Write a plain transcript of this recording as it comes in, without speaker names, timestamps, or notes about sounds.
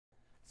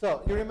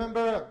So you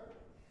remember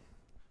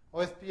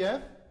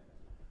OSPF?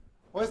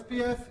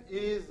 OSPF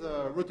is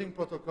a routing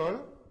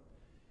protocol.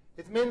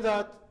 It means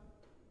that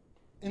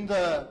in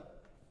the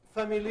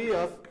family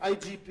of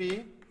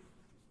IGP,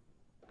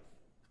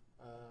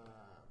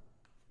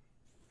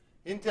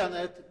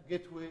 Internet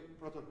Gateway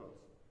Protocols.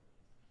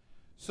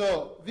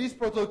 So these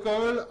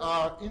protocols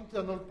are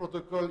internal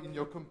protocols in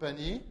your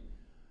company.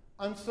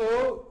 And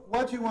so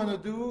what you want to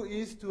do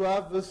is to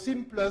have the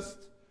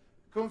simplest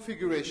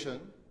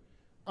configuration.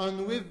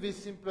 And with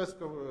this simplest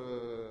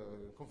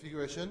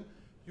configuration,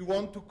 you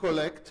want to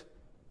collect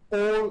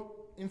all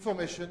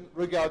information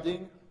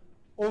regarding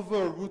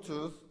other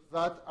routers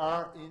that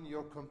are in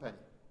your company.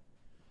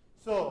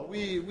 So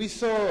we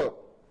saw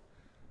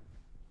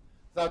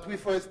that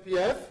with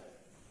OSPF,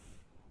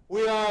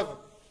 we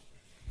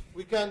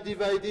can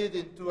divide it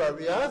into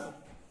areas.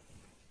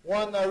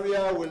 One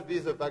area will be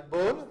the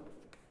backbone,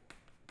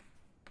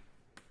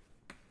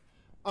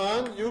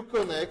 and you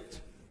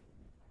connect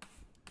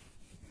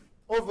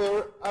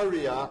other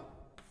area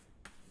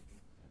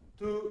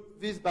to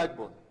this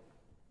backbone.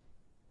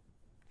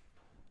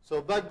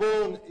 So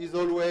backbone is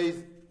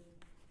always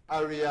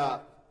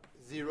area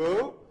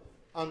 0,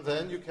 and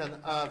then you can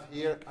have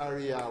here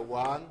area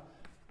 1,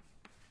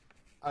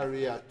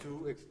 area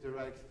 2,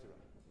 etc., etc.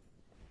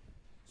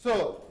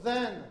 So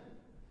then,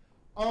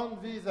 on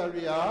this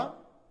area,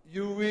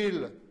 you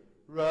will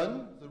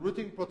run the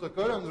routing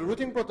protocol, and the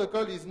routing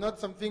protocol is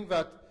not something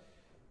that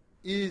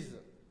is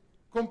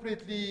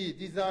completely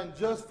designed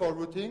just for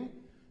routing,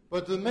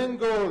 but the main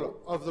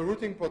goal of the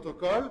routing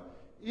protocol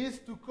is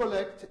to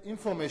collect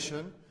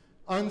information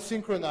and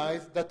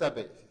synchronize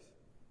databases.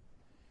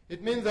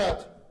 It means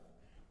that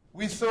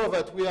we saw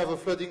that we have a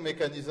flooding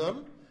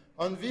mechanism,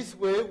 and this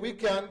way we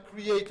can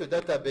create a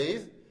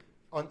database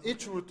on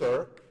each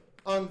router,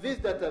 and this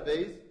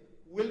database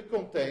will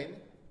contain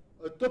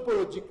a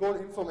topological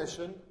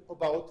information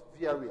about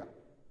the area.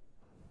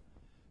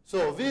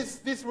 So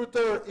this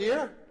router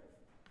here,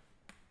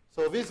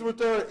 so this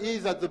router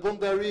is at the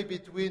boundary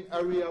between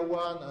area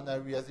 1 and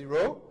area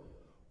 0,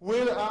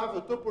 will have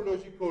a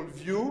topological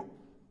view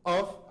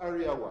of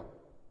area 1.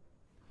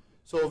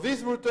 So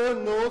this router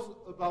knows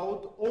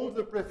about all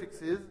the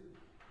prefixes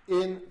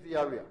in the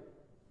area.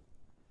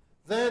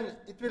 Then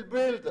it will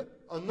build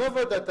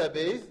another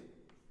database,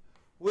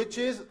 which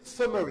is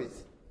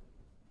summaries.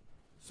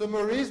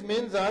 Summaries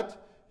means that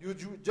you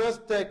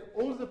just take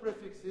all the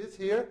prefixes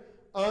here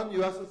and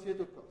you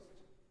associate a cost.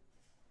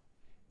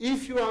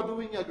 If you are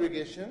doing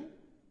aggregation,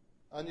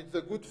 and it's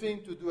a good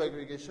thing to do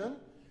aggregation,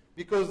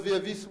 because via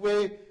this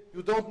way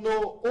you don't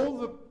know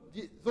all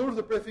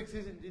the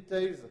prefixes in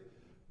details,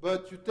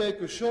 but you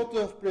take a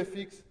shorter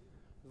prefix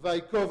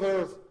that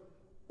covers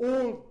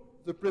all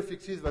the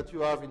prefixes that you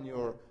have in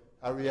your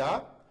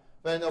area,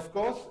 then of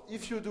course,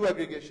 if you do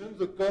aggregation,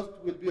 the cost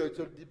will be a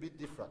little bit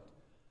different.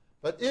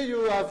 But here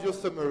you have your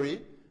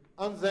summary,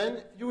 and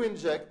then you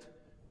inject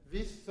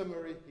this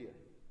summary here.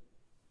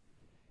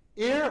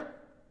 Here,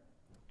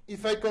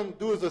 if I can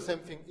do the same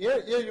thing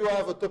here you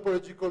have a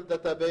topological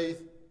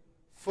database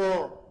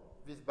for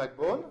this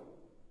backbone.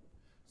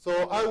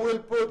 So I will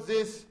put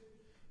this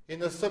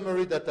in a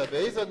summary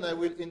database, and I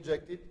will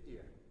inject it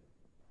here.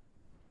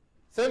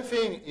 Same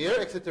thing here,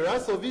 etc.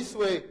 So this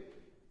way,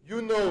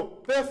 you know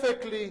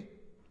perfectly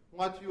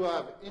what you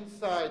have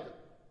inside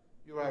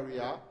your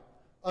area,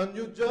 and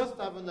you just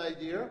have an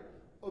idea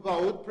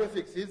about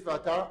prefixes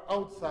that are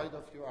outside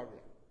of your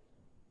area.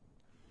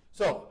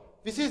 So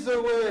this is the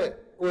way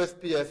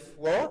OSPF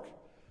works.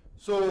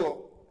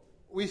 So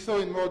we saw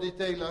in more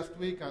detail last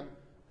week, and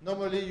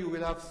normally you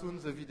will have soon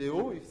the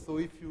video. So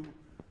if you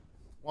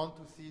want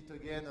to see it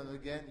again and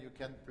again, you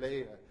can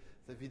play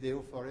the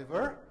video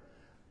forever.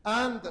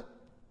 And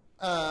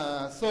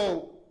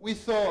so we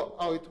saw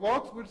how it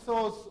works. We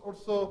saw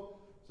also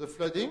the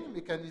flooding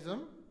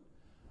mechanism.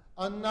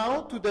 And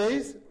now,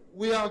 today,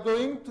 we are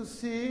going to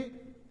see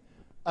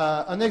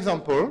an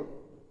example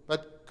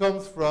that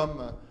comes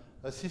from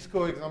a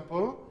Cisco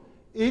example.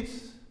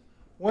 It's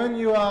when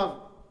you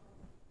have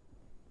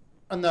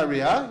an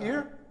area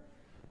here,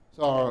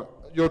 so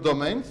your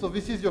domain. So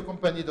this is your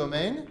company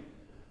domain.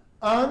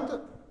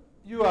 And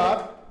you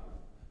have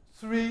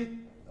three,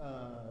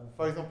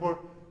 for example,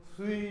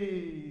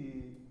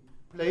 three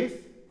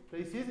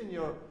places in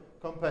your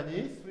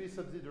company, 3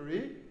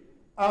 subsidiaries,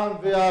 and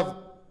they have,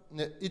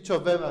 each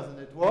of them has a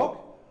network,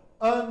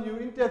 and you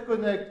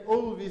interconnect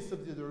all these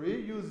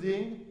subsidiaries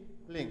using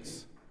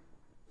links.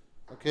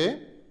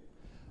 Okay?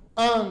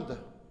 And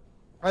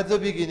at the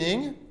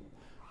beginning,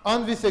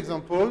 on this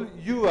example,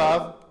 you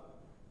are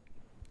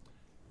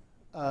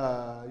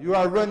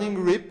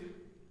running RIP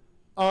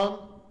on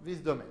this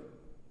domain.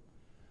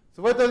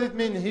 So what does it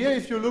mean here?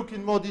 If you look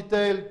in more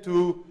detail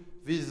to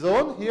this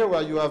zone here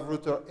where you have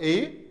router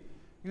A,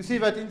 you see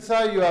that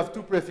inside you have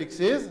two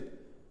prefixes.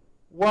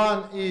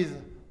 One is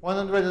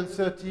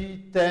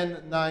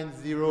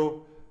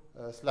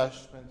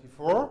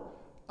 130.10.90/24,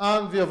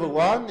 and the other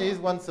one is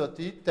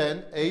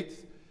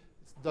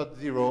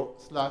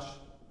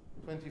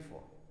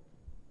 130.10.8.0/24.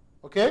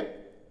 Okay?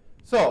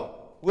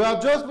 So we are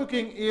just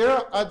looking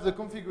here at the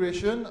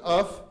configuration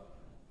of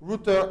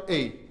router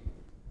A.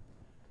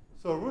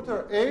 So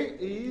router A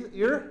is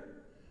here,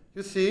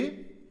 you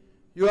see,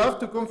 you have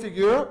to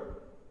configure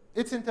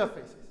its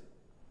interfaces.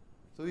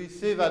 So you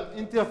see that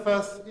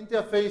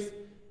interface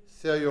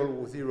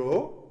serial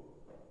 0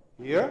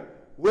 here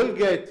will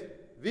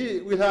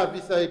have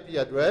this IP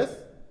address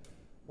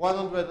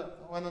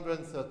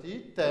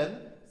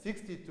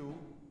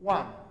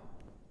 130.10.62.1.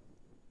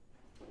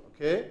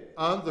 Okay,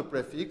 and the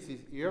prefix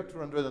is here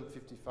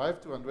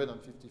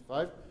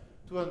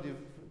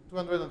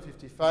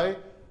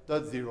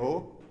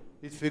 255.0.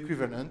 It's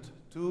equivalent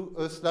to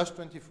a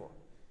 /24.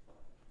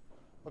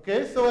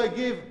 Okay, so I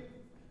give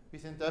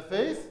this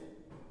interface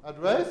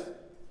address.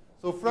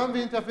 So from the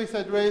interface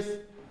address,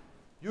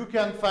 you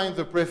can find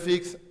the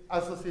prefix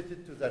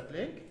associated to that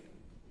link.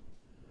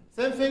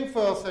 Same thing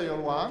for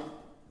serial 1,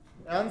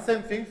 and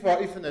same thing for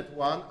Ethernet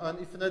 1 and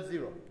Ethernet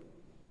 0.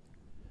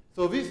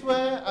 So this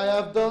way, I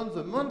have done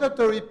the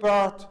mandatory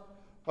part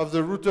of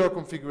the router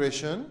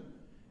configuration.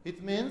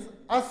 It means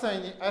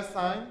assign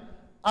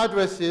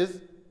addresses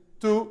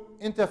to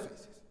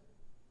interfaces.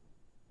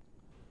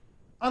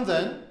 And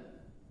then,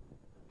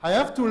 I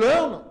have to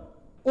learn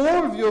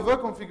all the other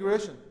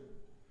configuration.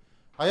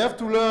 I have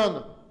to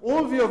learn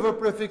all the other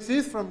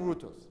prefixes from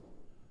routers.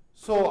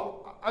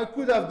 So I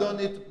could have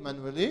done it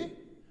manually.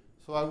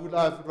 So I would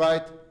have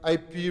write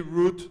IP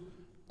root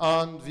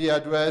on the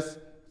address,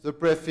 the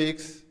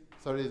prefix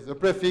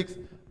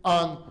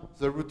on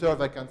the router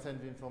that can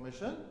send the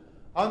information.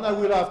 And I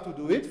will have to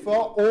do it for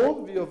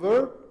all the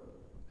other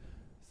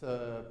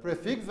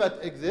prefix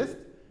that exist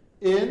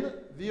in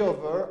the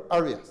other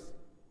areas.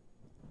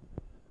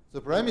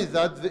 The problem is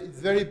that it's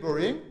very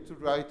boring to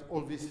write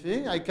all these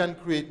things. I can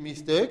create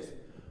mistakes.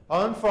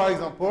 And for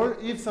example,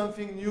 if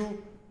something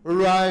new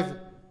arrives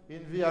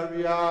in the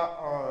area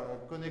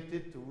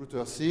connected to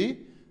router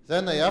C,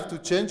 then I have to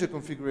change the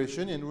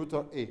configuration in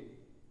router A.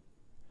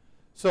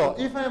 So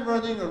if I'm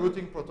running a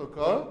routing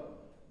protocol,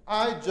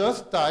 I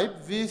just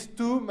type these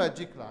two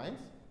magic lines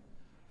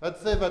that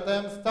say that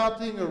I'm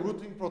starting a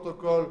routing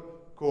protocol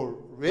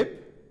called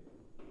RIP,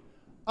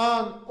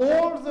 and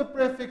all the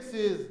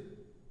prefixes,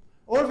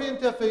 all the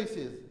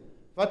interfaces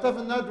that have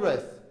an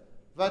address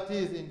that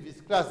is in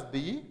this class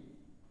B,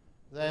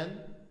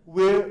 then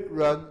will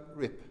run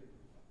RIP.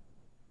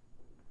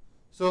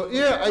 So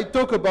here I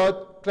talk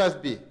about class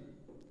B.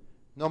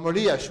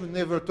 Normally I should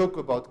never talk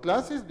about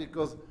classes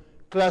because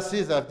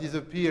classes have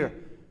disappeared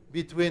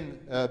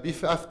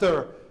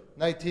after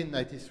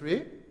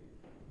 1993.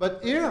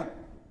 But here,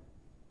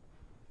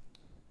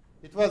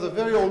 it was a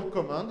very old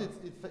command.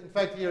 In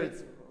fact, here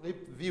it's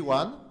RIP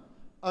v1.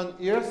 And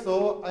here,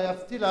 so I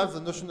still have the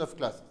notion of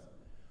classes.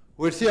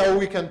 We'll see how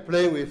we can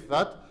play with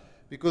that,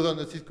 because on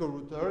a Cisco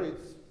router,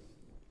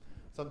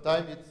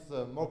 sometimes it's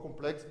more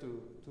complex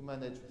to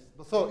manage this.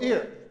 So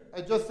here,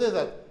 I just say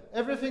that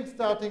everything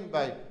starting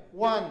by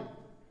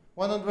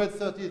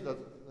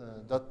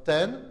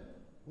 130.10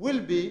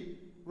 will be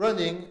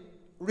running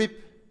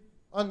RIP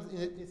on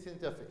its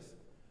interface.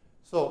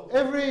 So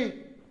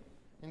every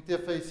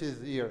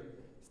interfaces here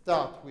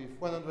start with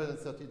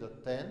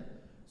 130.10.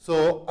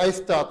 So I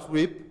start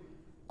RIP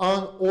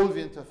on all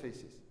the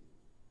interfaces.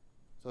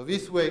 So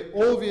this way,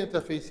 all the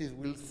interfaces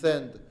will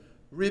send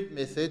RIP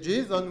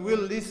messages and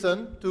will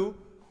listen to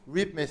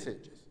RIP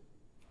messages.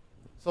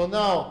 So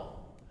now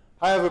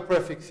I have a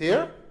prefix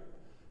here.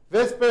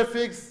 This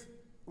prefix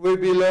will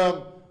be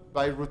learned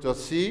by router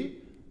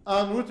C,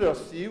 and router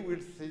C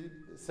will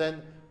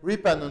send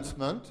RIP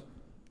announcement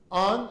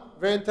on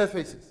their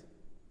interfaces.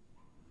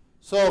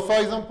 So for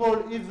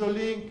example, if the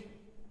link,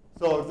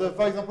 for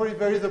example, if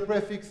there is a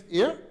prefix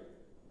here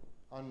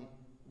on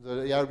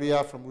the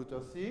area from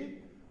router C,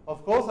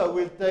 of course I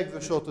will take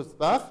the shortest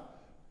path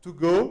to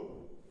go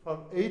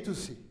from A to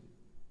C.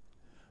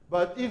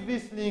 But if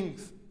this link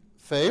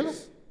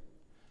fails,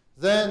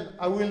 then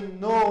I will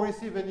not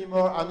receive any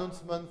more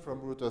announcement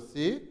from router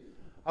C.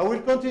 I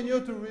will continue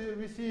to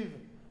receive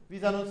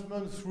these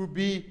announcements through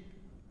B,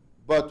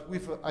 but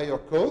with a higher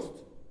cost.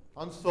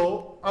 And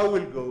so I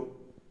will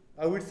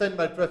send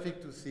my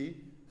traffic to C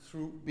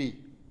through B.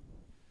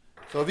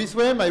 So this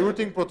way, my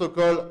routing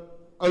protocol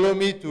allows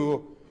me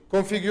to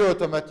configure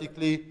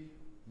automatically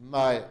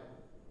my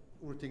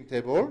routing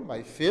table,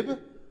 my fib,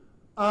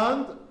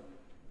 and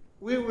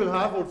we will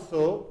have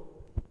also,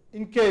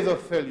 in case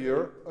of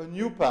failure, a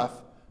new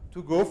path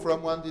to go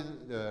from one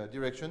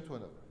direction to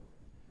another.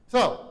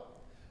 So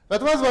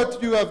that was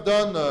what you have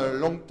done a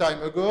long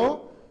time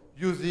ago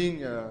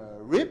using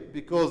RIP,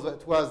 because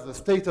that was the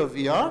state of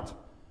the art.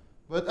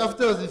 But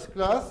after this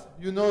class,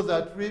 you know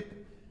that RIP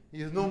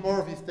is no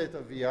more the state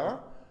of the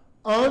art,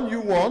 and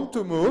you want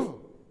to move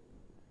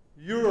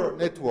your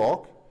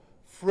network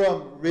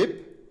from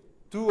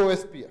RIP to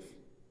OSPF.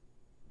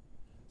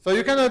 So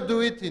you cannot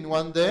do it in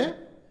one day,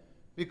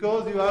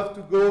 because you have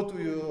to go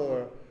to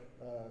your,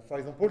 for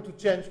example, to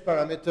change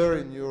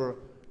parameter in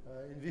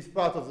this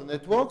part of the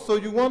network. So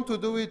you want to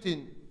do it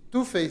in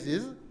two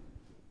phases.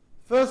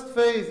 First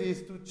phase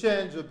is to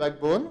change the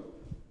backbone.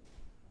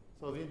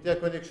 So the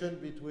interconnection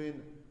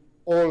between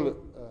all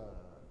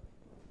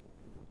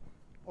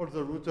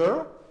the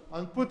router,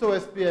 and put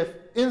OSPF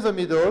in the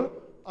middle,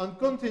 and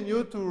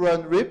continue to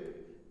run RIP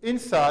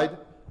inside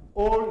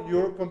all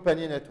your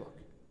company network,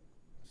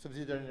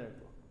 subsidiary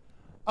network.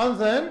 And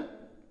then,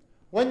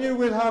 when you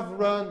will have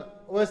run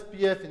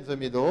OSPF in the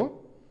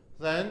middle,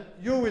 then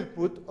you will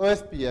put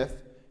OSPF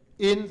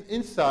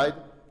inside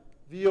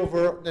the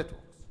other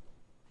networks.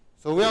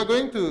 So we are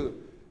going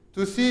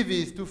to see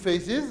these two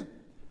phases.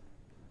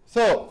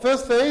 So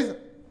first phase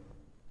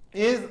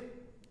is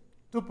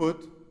to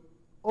put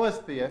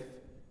OSPF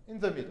in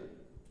the middle.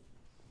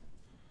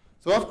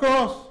 So of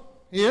course,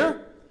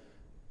 here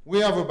we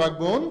have a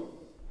backbone,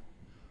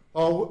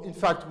 or in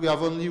fact we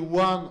have only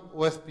one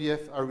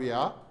OSPF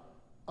area.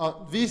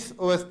 This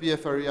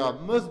OSPF area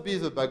must be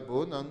the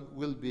backbone and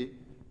will be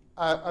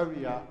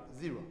area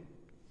 0.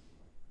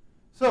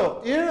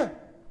 So here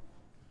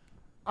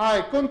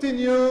I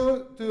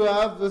continue to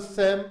have the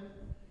same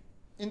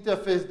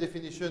interface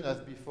definition as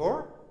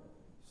before.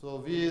 So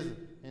this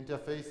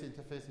interface,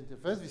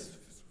 this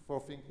 4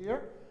 things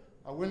here.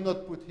 I will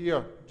not put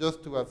here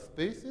just to have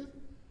spaces.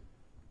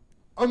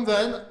 And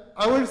then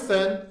I will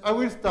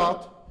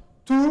start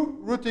 2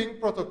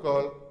 routing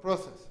protocol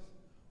processes.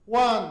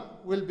 One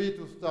will be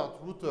to start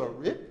router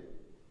RIP.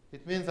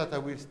 It means that I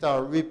will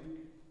start RIP,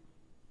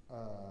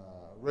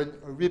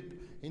 a RIP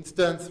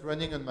instance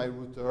running on my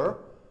router.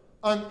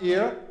 And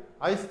here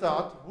I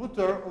start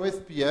router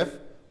OSPF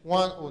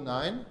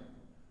 109.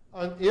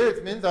 And here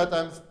it means that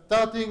I'm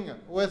starting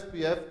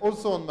OSPF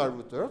also on my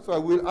router. So I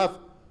will have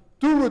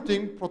 2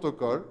 routing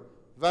protocols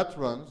that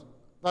run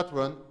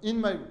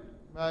in my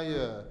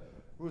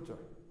router.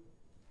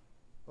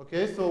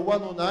 Okay, so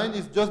 109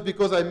 is just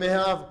because I may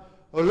have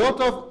a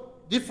lot of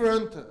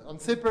different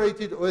and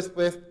separated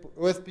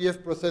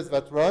OSPF processes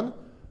that run,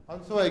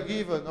 and so I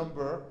give a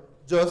number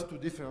just to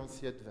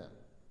differentiate them.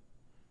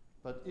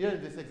 But here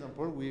in this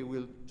example, we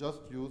will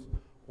just use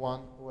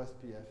one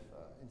OSPF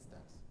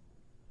instance.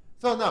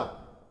 So now,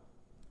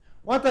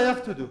 what I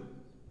have to do?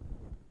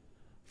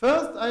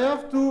 First, I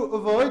have to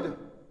avoid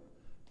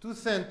to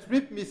send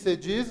RIP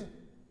messages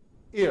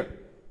here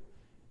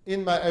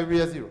in my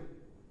area 0.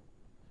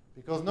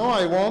 Because now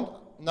I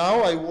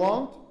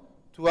want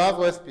to have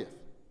OSPF.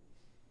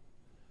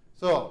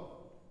 So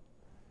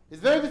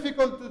it's very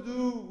difficult to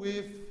do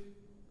with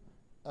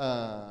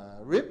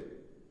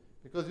RIP,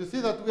 because you see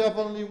that we have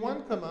only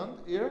one command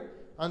here,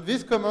 and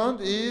this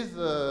command is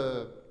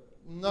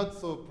not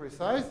so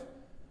precise,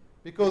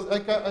 because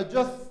I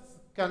just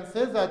can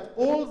say that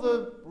all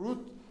the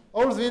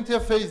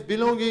interface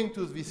belonging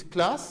to this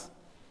class,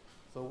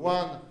 so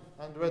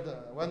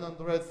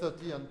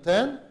 130 and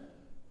 10,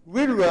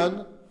 will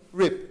run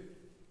RIP.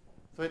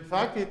 So in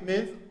fact, it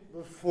means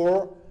the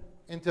 4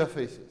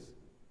 interfaces.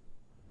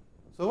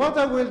 So what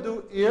I will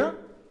do here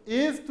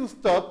is to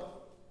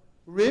stop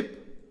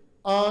RIP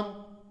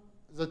on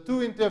the 2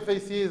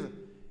 interfaces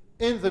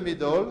in the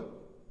middle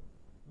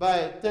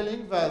by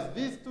telling that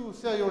these 2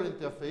 serial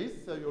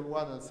interfaces, serial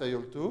 1 and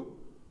serial 2,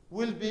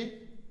 will be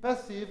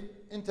passive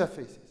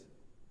interfaces.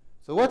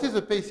 So what is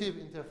a passive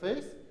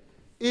interface?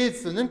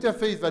 It's an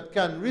interface that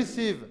can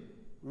receive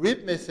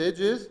RIP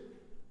messages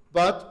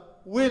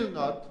but will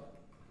not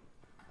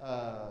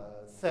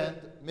send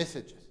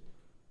messages.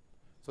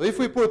 So if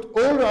we put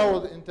all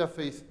our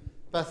interface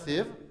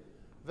passive,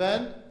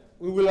 then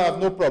we will have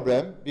no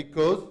problem,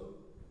 because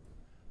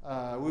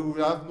we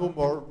will have no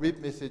more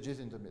RIP messages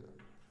in the middle.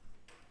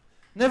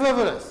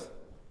 Nevertheless,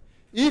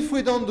 if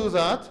we don't do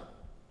that,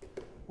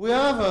 we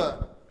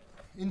have,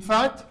 in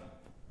fact,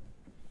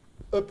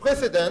 a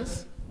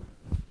precedence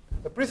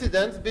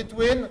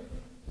between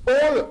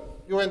all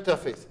your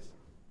interfaces.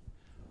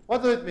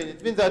 What does it mean?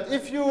 It means that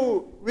if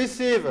you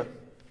receive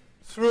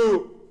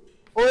through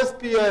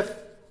OSPF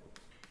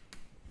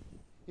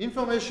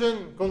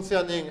information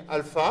concerning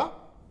alpha,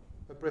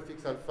 the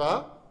prefix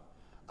alpha,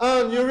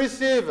 and you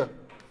receive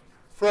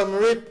from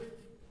RIP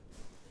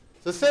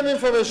the same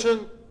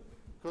information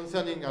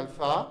concerning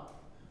alpha,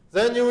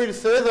 then you will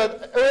say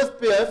that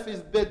OSPF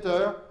is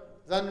better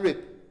than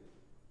RIP.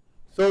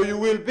 So you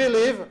will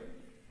believe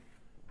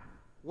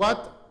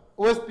what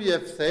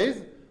OSPF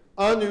says,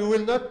 and you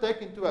will not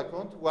take into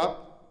account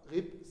what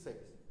RIP says.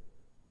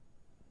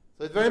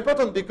 So it's very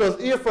important, because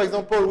here, for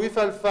example, with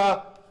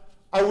alpha,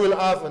 I will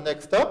have a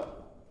next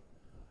stop,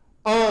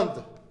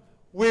 and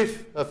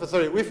with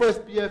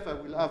OSPF, I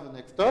will have a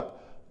next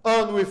stop,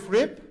 and with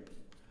RIP,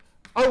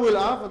 I will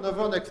have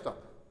another next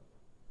stop.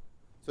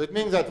 So it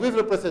means that with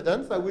the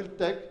precedence, I will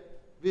take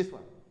this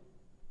one.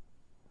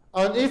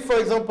 And if, for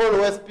example,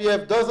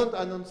 OSPF doesn't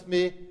announce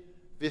me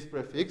this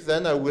prefix,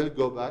 then I will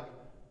go back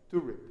to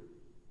RIP.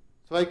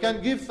 So I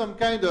can give some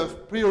kind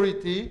of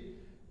priority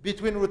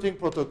between routing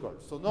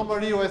protocols. So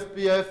normally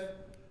OSPF,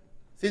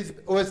 since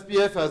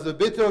OSPF has a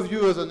better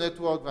view of the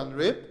network than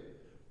RIP,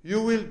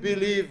 you will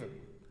believe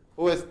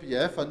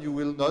OSPF and you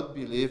will not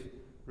believe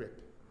RIP.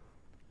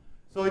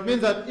 So it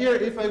means that here,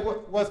 if I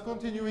was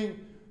continuing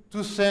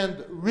to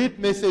send RIP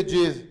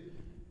messages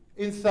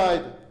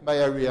inside my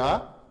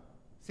area,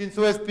 since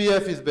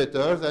OSPF is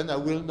better, then I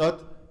will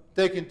not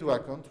take into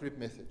account RIP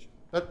message.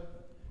 But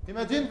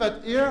imagine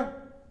that here,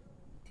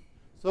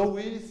 so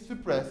we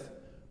suppress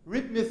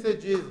RIP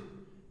messages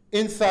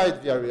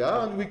inside the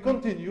area, and we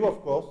continue,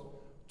 of course,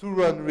 to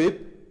run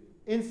RIP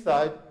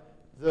inside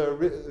the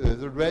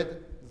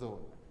red zone.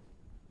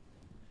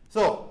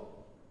 So,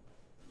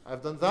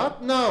 I've done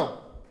that.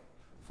 Now,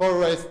 for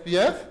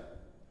OSPF,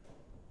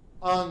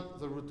 on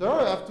the router,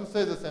 I have to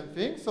say the same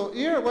thing. So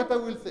here, what I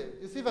will say,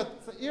 you see that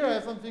here I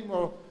have something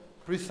more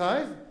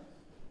precise,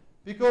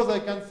 because I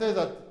can say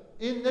that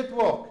in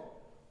network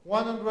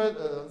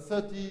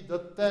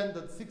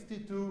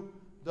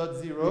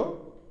 130.10.62.0,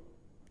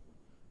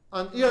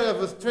 and here I have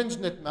a strange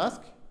net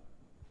mask.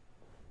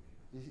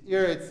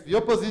 Here it's the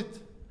opposite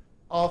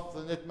of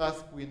the net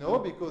mask we know,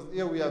 because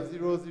here we have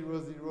 0,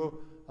 0, 0,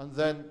 and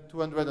then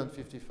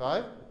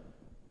 255.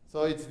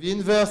 So it's the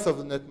inverse of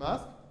the net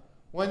mask.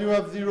 When you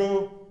have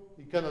 0,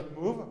 it cannot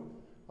move.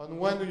 And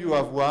when you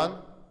have 1,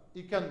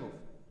 it can move.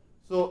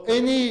 So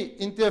any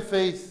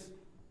interface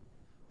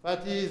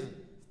that is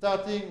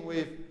starting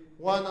with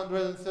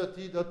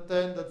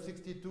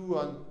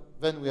 130.10.62 and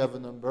then we have a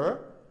number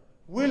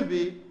will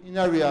be in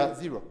area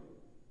 0.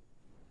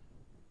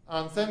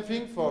 And same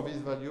thing for this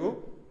value.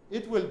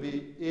 It will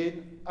be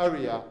in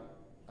area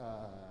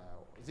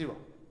 0.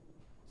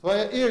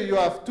 So here you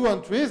have 2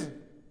 entries,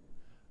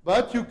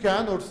 but you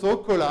can also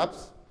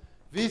collapse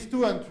these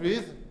 2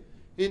 entries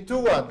into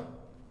 1.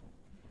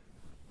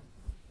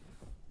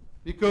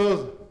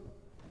 Because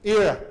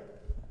here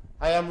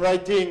I am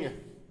writing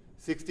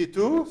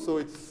 62, so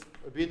it's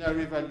a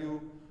binary value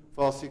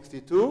for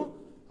 62,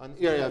 and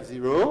here I have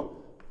 0,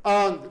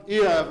 and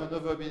here I have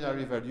another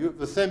binary value,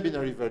 the same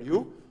binary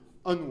value,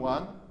 and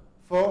 1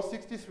 for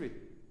 63.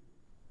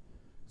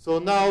 So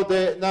now I have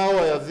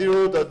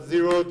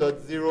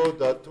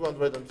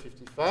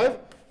 0.0.0.255,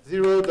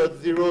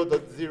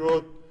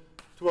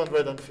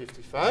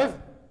 0.0.0.255.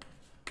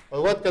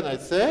 Well, what can I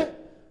say?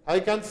 I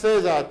can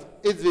say that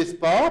it's this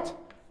part,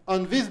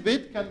 and this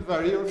bit can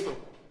vary also.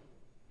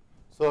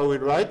 So I will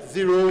write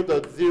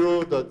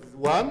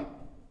 0.0.1.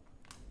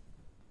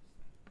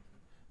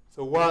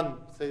 So 1,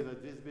 say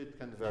that this bit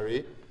can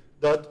vary,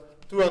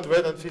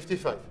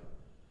 .255.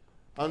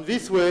 And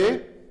this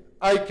way,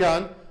 I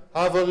can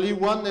have only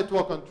 1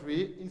 network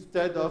entry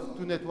instead of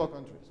 2 network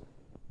entries.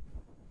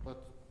 But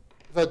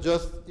that's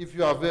just if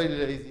you are very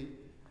lazy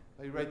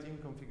by writing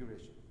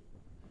configuration.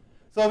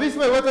 So this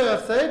way, what I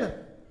have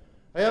said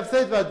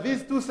that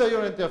these 2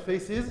 serial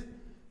interfaces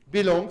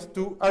belong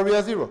to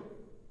area 0.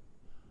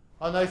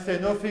 And I say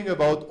nothing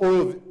about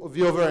all of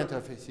the other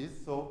interfaces,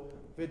 so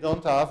they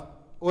don't have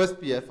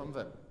OSPF on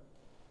them.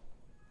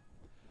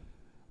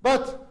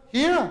 But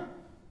here,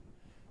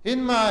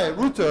 in my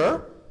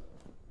router,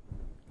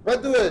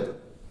 what do I do?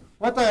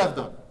 What I have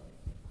done?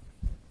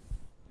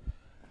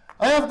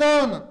 I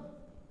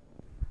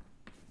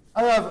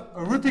have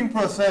a routing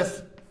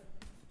process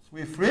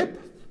with RIP.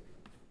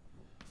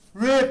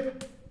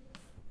 RIP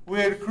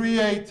will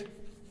create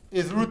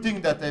its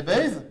routing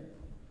database,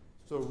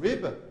 so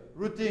RIP,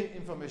 routing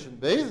information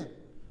base,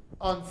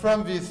 and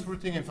from this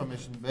routing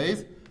information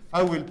base,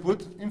 I will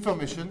put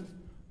information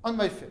on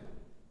my FIB.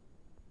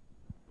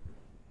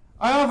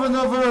 I have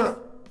another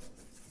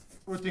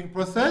routing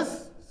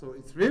process, so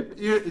it's RIP,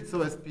 here it's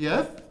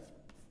OSPF.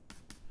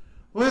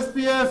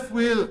 OSPF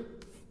will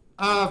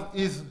have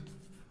its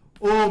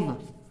own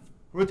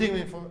routing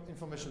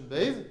information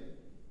base,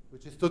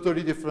 which is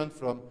totally different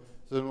from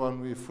the one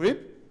with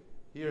RIP.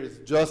 Here it's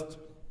just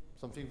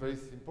something very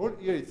simple.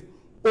 Here it's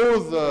all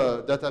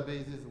the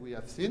databases we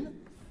have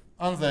seen,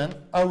 and then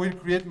I will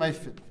create my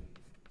FIB.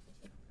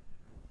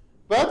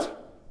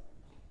 But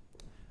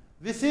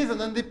this is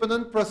an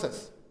independent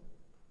process.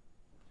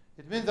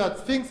 It means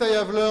that things I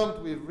have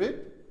learned with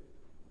RIP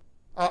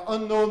are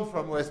unknown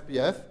from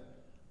OSPF,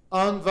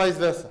 and vice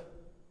versa.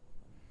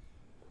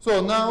 So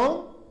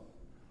now,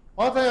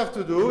 what I have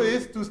to do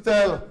is to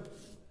tell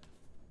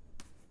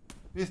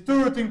these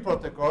 2 routing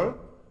protocols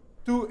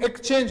to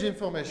exchange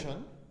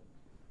information,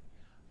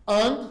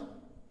 and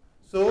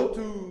so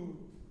to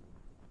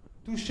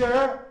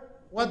share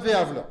what they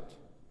have learned.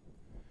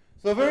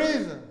 So there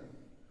is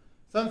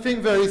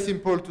something very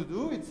simple to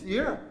do. It's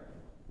here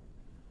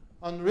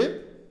on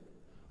RIP.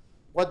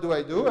 What do?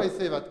 I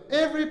say that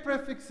every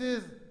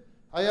prefixes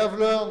I have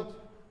learned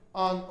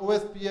on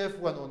OSPF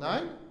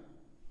 109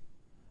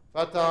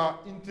 that are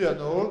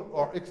internal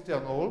or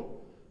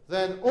external,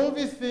 then all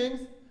these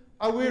things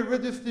I will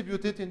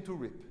redistribute it into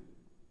RIP.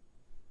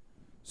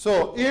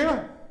 So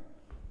here,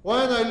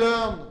 when I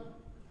learn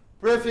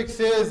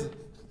prefixes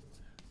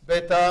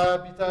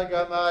beta,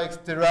 gamma,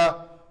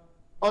 etc.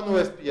 on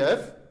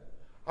OSPF,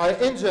 I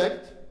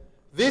inject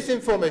this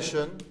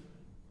information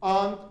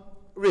on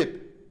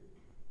RIP.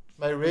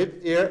 My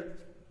RIP here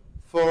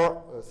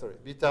for,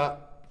 beta,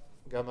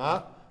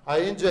 gamma, I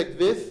inject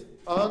this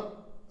on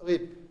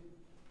RIP.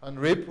 And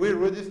RIP will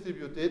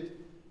redistribute it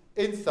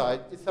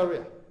inside its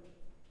area.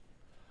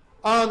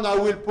 And I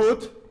will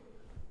put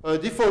a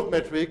default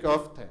metric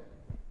of 10.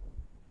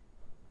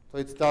 So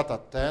it starts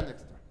at 10,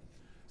 etc.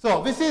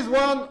 So this is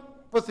one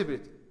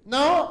possibility.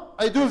 Now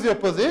I do the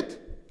opposite.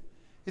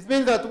 It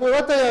means that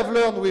what I have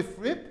learned with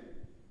RIP,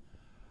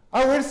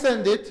 I will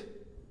send it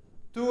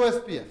to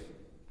OSPF.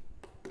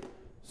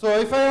 So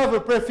if I have a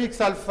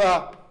prefix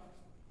alpha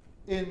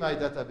in my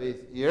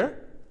database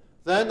here,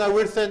 then I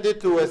will send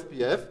it to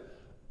OSPF.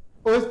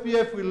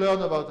 OSPF will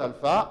learn about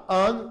alpha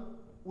and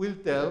will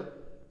tell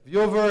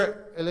the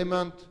other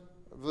element,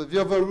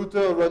 the other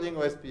router running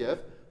OSPF,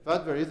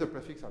 that there is a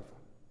prefix alpha.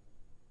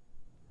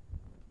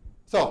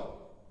 So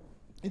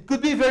it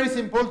could be very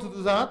simple to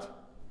do that,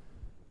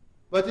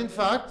 but in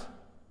fact,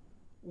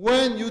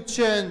 when you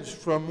change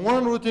from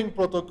one routing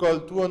protocol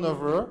to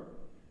another,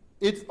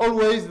 it's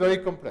always very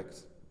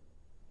complex.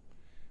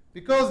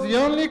 Because the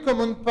only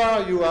common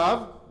pair you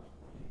have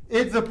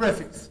is the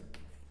prefix.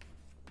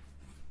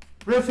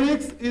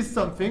 Prefix is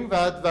something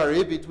that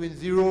varies between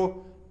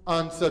 0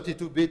 and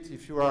 32 bits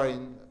if you are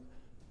in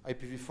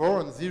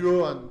IPv4, and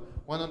 0 and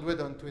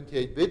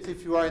 128 bits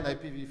if you are in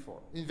IPv4,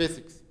 in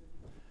v6.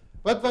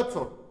 But that's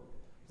all.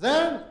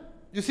 Then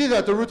you see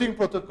that the routing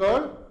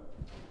protocol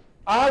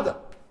adds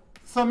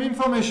some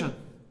information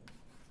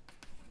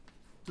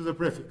to the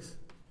prefix.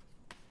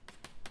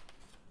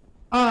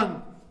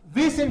 And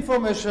this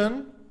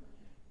information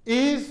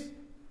is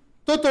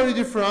totally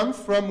different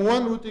from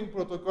one routing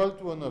protocol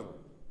to another.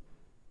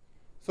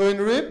 So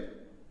in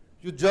RIP,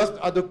 you just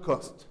add a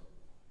cost.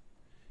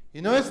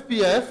 In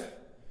OSPF,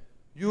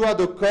 you add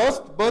a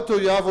cost, but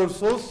you have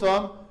also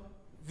some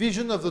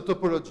vision of the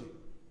topology.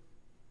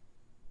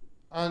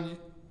 And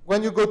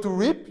when you go to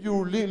RIP,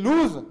 you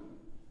lose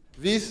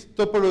this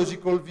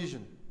topological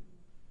vision.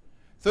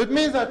 So it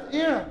means that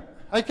here,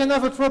 I can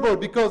have a trouble,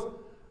 because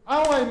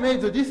how I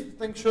made the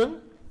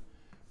distinction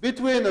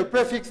between a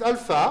prefix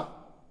alpha,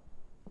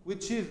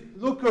 which is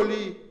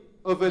locally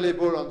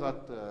available on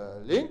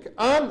that link,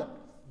 and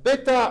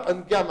beta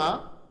and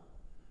gamma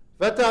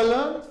that are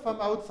learned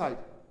from outside.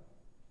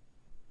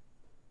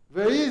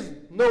 There is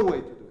no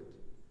way to do it.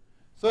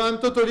 So I'm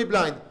totally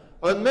blind.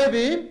 And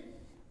maybe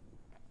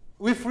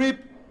with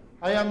RIP,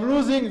 I am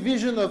losing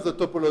vision of the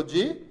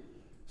topology.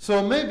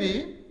 So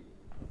maybe,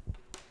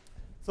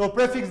 so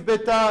prefix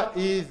beta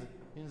is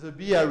in the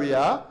B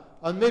area,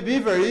 and maybe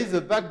there is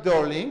a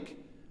backdoor link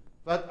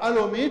that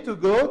allow me to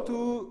go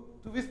to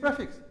this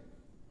prefix.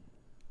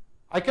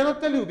 I cannot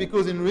tell you,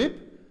 because in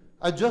RIP,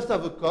 I just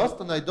have a cost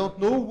and I don't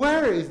know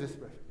where is this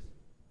prefix.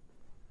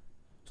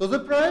 So the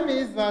problem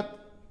is that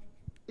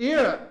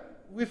here,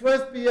 with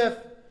OSPF,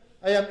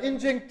 I am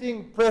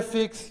injecting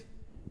prefix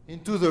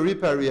into the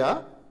RIP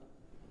area.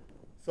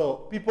 So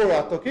people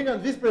are talking,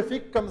 and this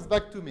prefix comes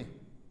back to me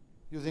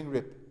using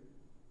RIP.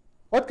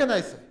 What can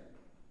I say?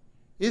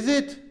 Is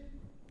it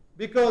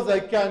because I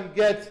can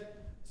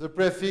get the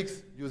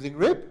prefix using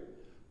RIP,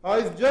 or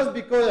is it just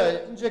because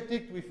I inject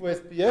it with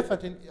OSPF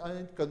and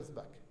it comes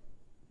back?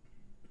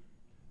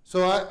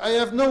 So I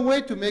have no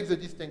way to make the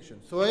distinction.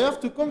 So I have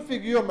to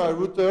configure my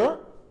router,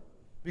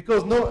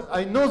 because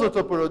I know the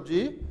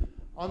topology,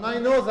 and I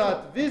know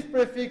that this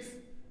prefix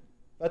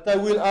that I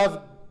will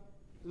have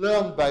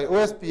learned by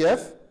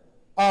OSPF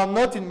are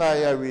not in my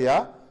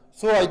area,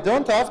 so I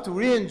don't have to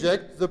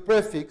re-inject the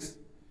prefix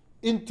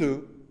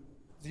into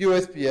the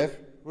OSPF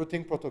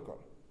routing protocol.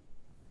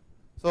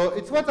 So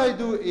it's what I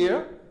do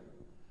here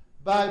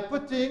by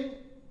putting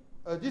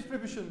a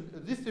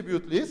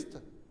distribute list.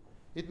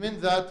 It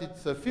means that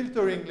it's a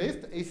filtering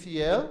list,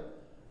 ACL,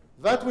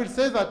 that will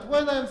say that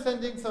when I'm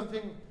sending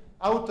something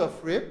out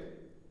of RIP,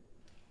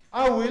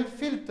 I will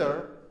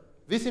filter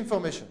this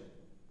information.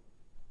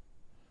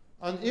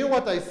 And here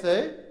what I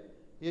say,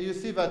 here you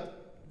see that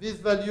this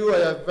value, I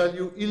have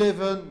value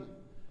 11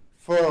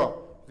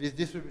 for this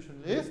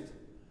distribution list.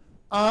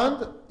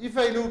 And if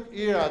I look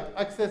here at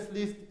access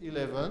list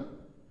 11,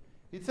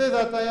 it says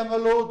that I am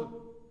allowed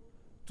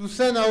to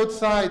send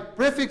outside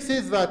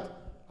prefixes that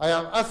I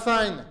am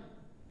assigned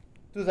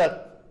to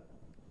that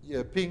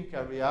pink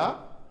area,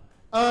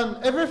 and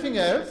everything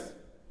else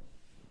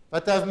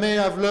that I may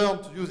have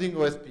learned using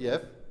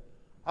OSPF,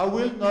 I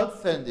will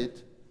not send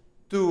it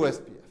to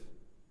OSPF.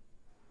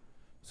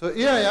 So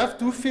here I have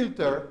to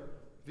filter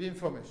the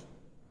information.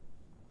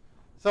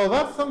 So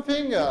that's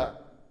something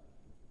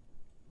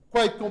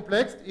quite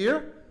complex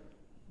here,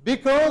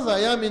 because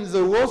I am in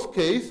the worst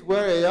case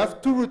where I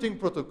have two routing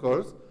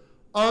protocols,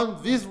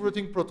 and this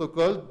routing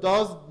protocol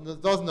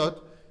does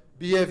not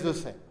behave the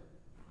same.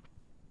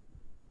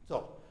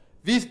 So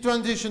this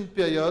transition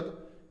period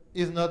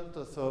is not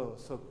so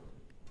good.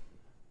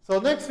 So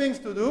next things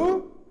to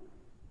do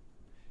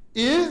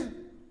is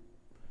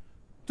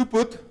to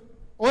put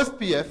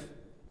OSPF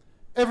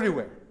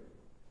everywhere.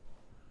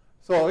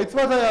 So it's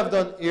what I have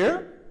done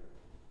here.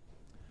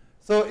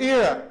 So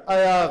here I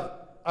have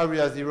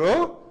area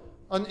 0,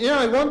 and here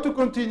I want to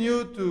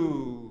continue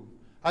to,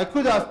 I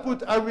could have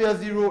put area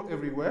 0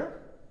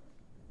 everywhere,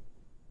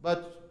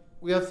 but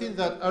we have seen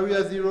that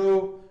area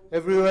 0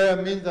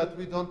 everywhere means that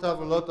we don't have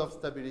a lot of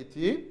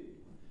stability.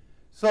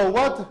 So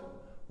what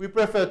we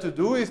prefer to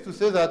do is to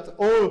say that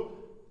all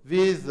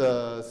these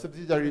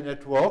subsidiary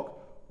network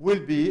will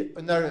be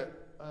an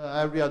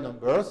area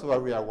numbers, so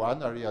area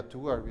 1, area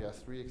 2, area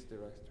 3,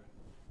 etc. etc.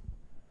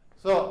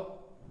 So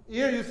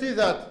here you see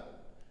that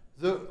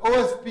the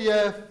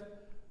OSPF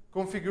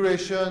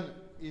configuration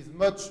is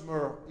much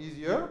more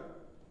easier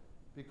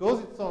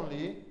because it's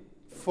only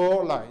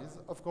 4 lines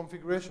of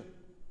configuration.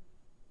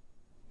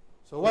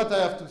 So what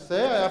I have to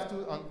say, I have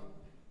to,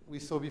 we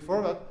saw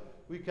before that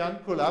we can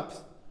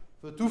collapse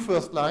the 2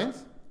 first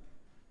lines,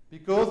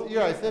 because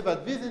here I say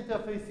that these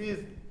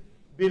interfaces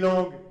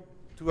belong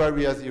to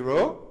area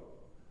 0,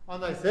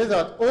 and I say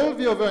that all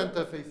the other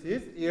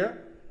interfaces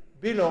here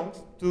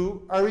belongs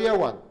to area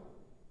 1.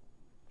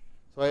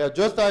 So I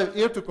just have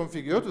here to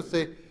configure to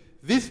say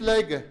this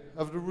leg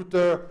of the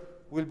router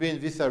will be in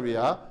this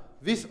area,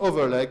 this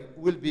other leg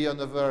will be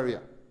another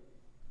area.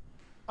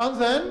 And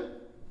then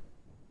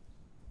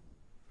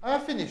I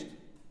have finished.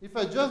 If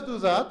I just do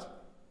that,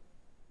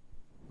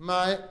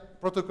 my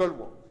protocol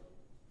works.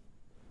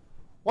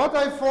 What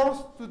I'm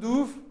forced to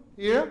do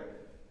here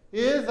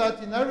is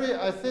that in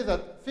area, I say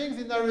that things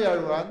in area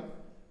 1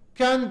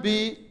 can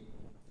be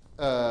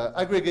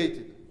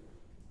aggregated.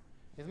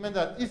 It means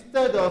that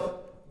instead of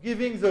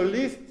giving the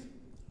list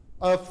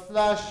of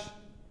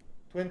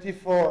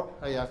 /24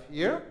 I have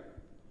here,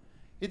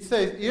 it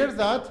says here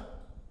that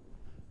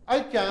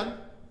I can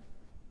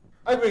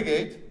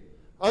aggregate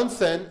and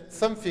send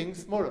something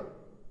smaller,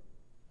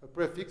 a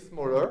prefix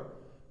smaller,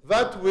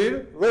 that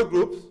will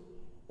regroup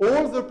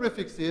all the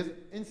prefixes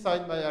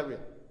inside my area.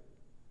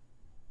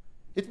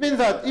 It means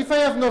that if I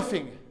have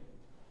nothing,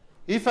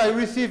 if I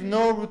receive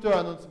no router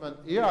announcement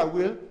here, I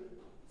will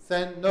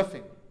send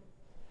nothing.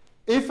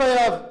 If I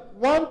have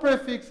one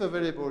prefix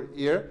available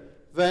here,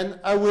 then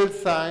I will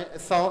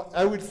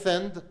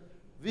send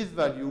this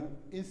value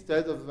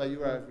instead of the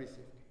value I have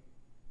received.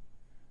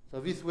 So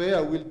this way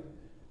I will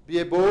be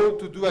able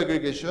to do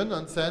aggregation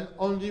and send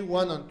only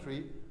one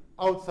entry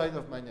outside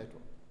of my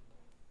network.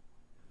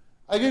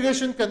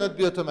 Aggregation cannot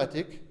be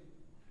automatic.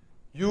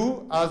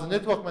 You, as a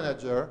network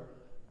manager,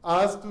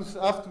 have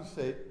to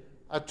say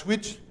at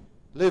which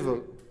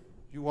level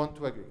you want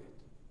to aggregate.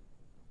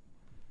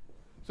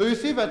 So you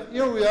see that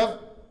here we have,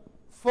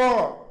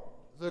 for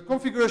the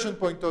configuration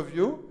point of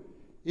view,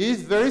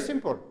 is very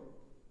simple.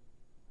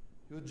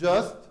 You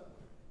just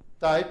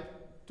type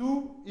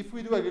 2, if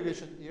we do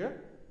aggregation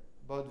here,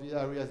 about the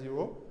area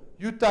 0,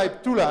 you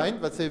type 2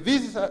 lines that say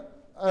these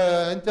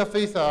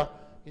interfaces are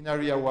in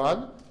area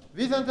 1,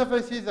 these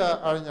interfaces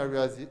are in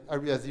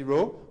area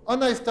 0,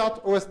 and I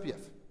start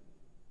OSPF.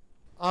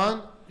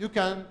 And you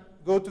can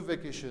go to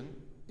vacation,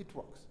 it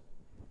works.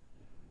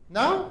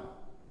 Now,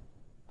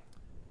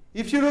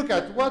 if you look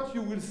at what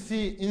you will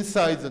see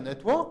inside the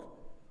network,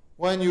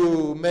 when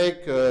you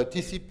make a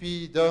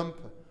TCP dump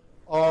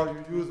or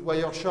you use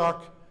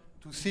Wireshark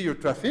to see your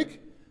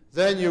traffic,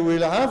 then you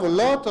will have a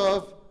lot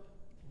of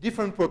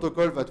different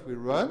protocols that will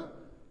run.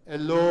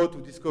 Hello to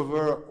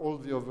discover all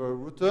the other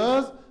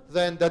routers,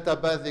 then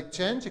database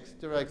exchange,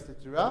 etc.,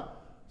 etc.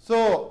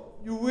 So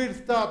you will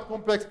start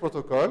complex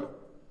protocol,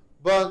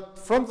 but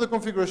from the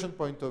configuration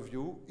point of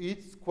view,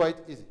 it's quite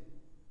easy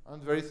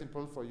and very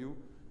simple for you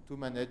to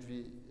manage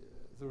the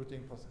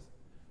routing process.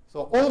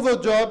 So all the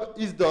job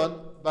is done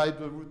by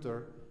the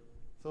router.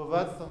 So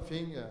that's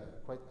something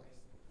quite nice.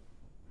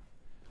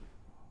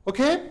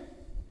 Okay?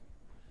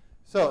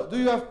 So do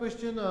you have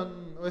questions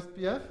on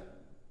OSPF?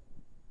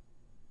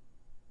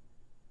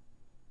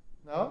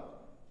 No?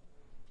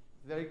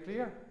 Very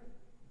clear?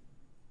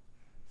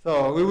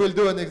 So we will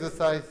do an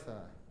exercise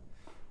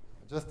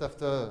just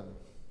after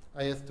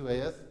IS to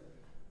AS.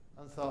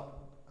 And so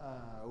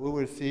we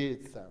will see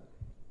it's,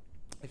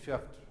 if you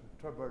have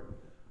trouble.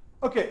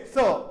 Okay,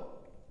 so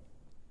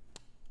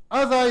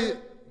as I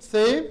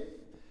say,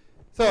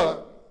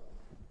 so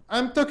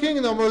I'm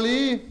talking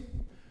normally,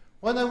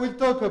 when I will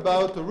talk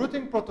about a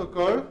routing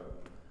protocol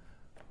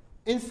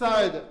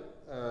inside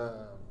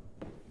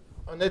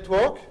a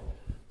network,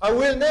 I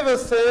will never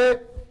say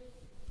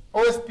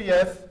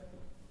OSPF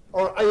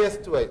or IS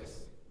to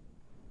AS.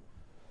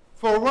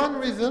 For one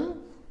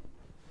reason,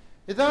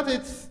 is that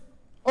it's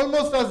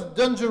almost as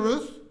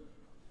dangerous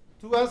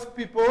to ask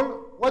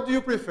people, what do you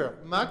prefer,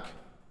 Mac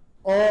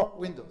or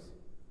Windows?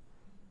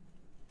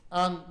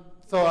 And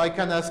so I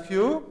can ask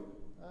you,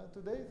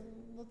 today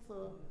is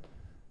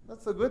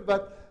not so good,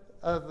 but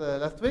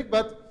last week,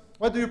 but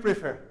what do you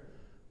prefer,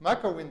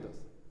 Mac or Windows?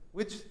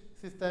 Which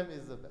system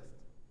is the best?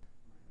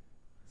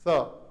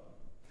 So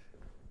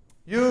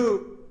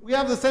we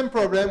have the same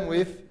problem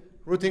with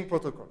routing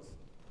protocols.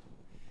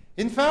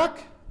 In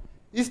fact,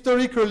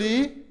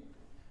 historically,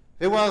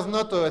 there was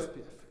not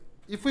OSPF.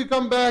 If we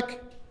come back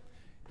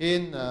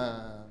in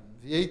the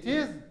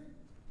 80s,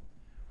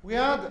 we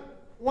had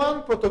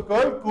one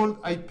protocol called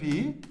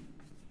IP,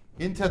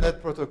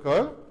 Internet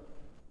Protocol.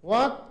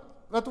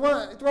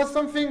 It was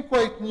something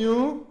quite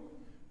new,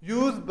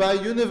 used by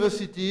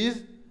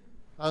universities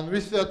and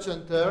research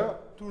centers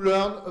to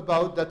learn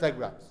about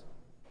datagrams.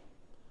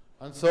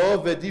 And so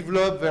they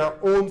developed their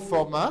own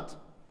format,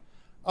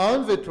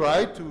 and they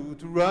tried to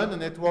run a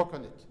network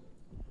on it.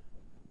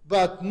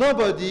 But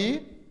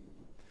nobody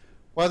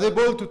was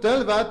able to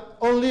tell that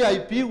only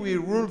IP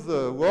will rule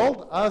the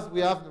world as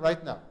we have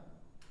right now.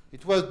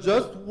 It was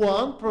just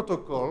one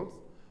protocol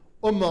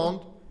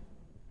among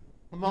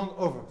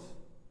others.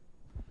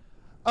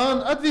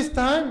 And at this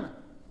time,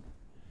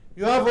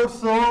 you have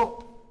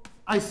also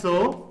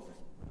ISO,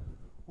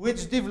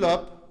 which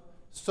developed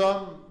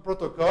some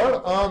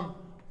protocol, and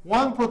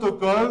one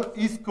protocol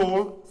is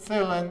called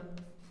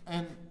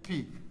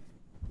CLNP.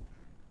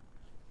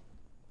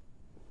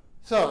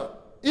 So,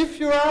 if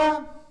you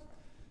are a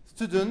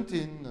student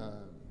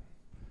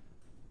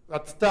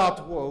that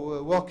start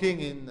working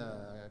in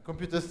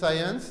computer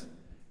science,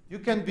 you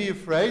can be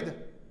afraid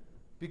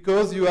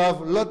because you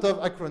have a lot of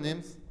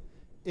acronyms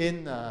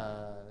in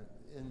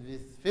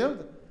this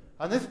field,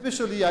 and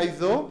especially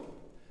ISO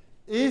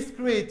is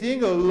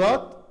creating a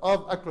lot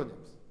of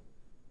acronyms.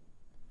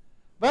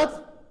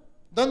 But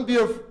don't be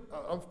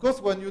of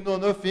course, when you know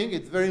nothing,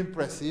 it's very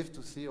impressive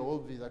to see all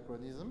these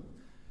acronyms.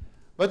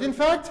 But in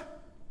fact,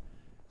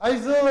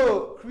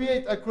 ISO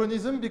create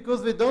acronyms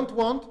because they don't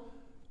want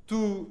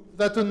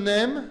that a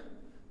name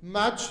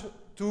match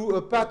to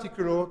a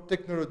particular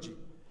technology.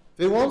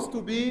 They want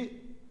to be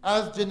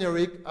as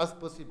generic as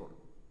possible.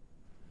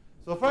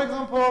 So for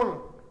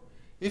example,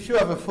 if you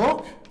have a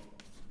fork,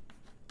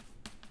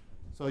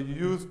 so you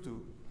use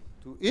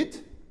to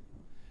eat,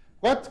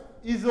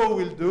 what ISO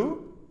will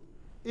do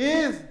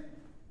is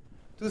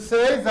to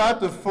say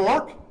that a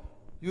fork,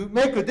 you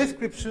make a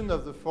description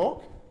of the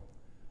fork,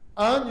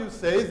 and you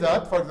say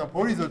that, for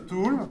example, is a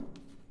tool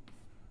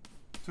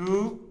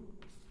to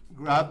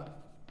grab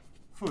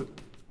food.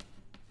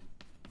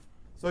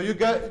 So you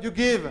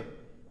give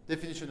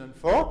definition on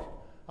fork,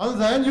 and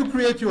then you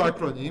create your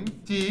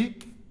acronym T,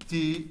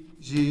 T,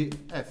 G,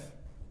 F.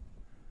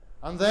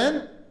 And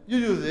then you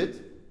use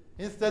it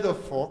instead of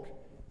fork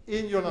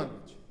in your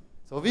language.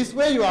 So this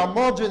way you are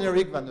more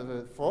generic than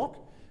a fork,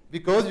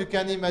 because you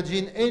can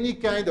imagine any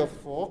kind of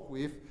fork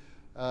with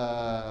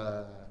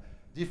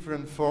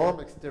different form,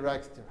 etc.,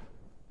 etc.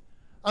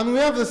 And we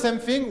have the same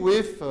thing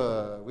with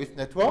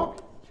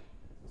network.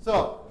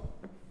 So,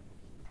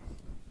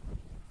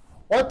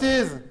 what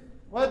does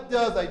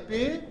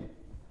IP?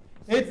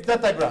 It's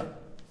datagram.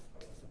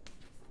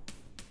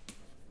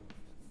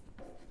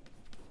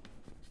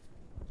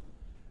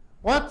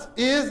 What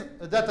is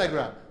a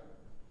datagram?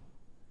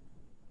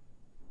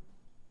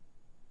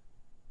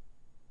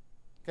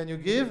 Can you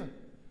give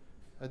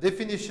a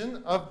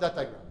definition of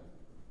datagram?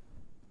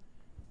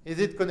 Is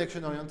it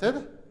connection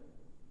oriented?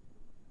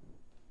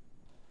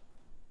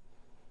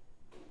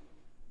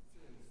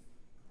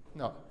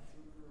 No.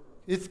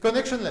 It's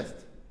connectionless.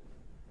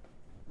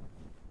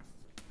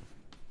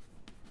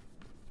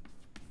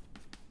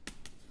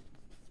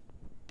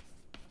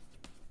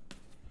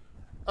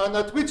 And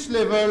at which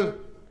level,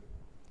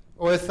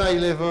 OSI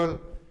level,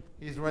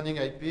 is running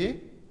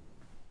IP?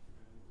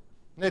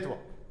 Network.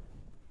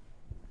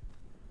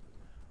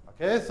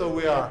 Okay, so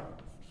we are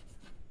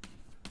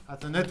at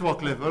the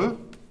network level,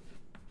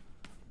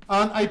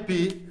 and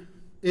IP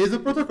is a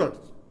protocol.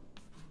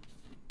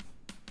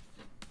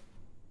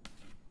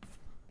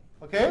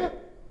 Okay?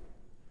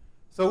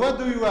 So what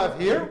do you have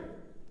here?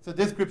 It's a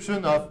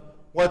description of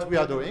what we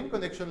are doing,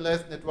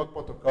 connectionless network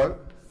protocol,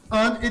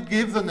 and it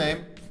gives the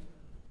name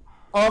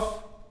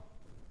of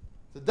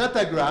the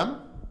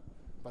datagram,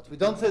 but we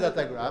don't say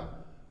datagram,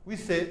 we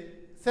say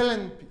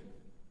CLNP.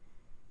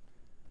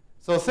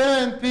 So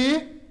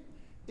CLNP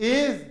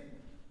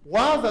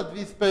was at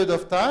this period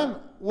of time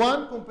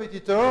one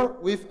competitor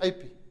with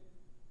IP.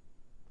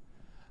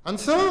 And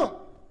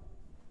so,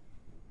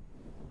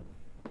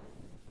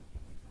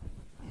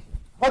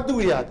 what do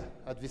we have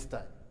at this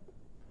time?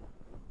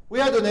 We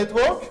had a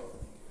network,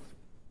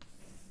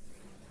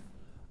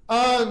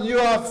 and you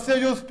have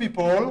serious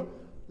people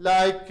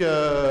like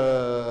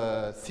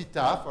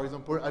CETA, for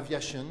example,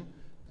 aviation,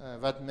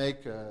 that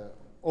make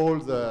all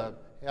the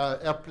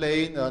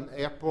airplane and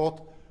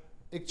airport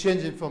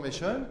exchange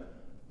information,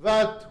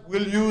 that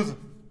will use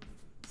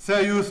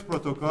serious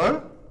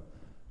protocol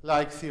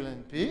like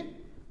CLNP.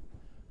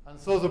 And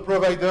so the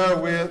provider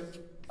will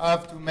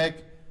have to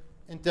make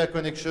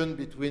interconnection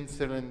between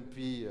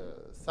CLNP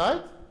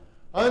sites.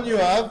 And you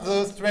have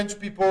the strange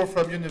people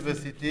from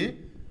university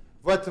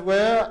that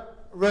were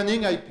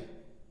running IP.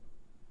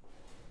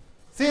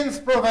 Since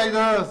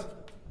providers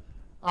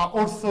are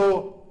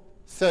also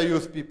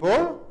serious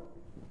people,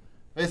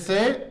 they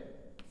say,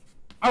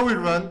 I will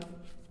run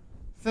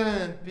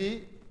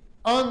CLNP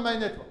on my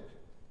network.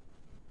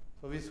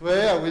 So this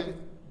way I will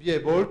be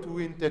able to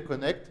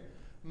interconnect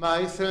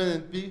my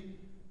CLNP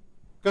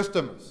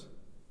customers.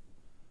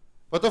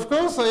 But of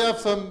course I have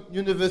some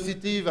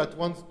university that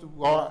wants to,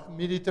 or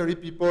military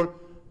people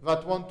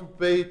that want to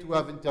pay to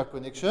have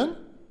interconnection.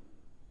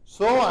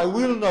 So I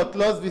will not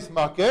lose this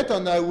market,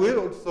 and I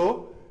will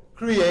also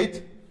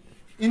create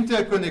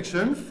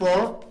interconnection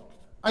for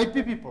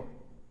IP people.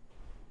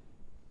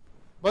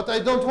 But I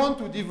don't want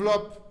to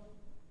develop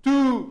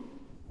two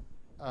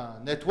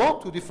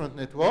different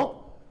networks,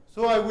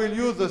 so I will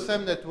use the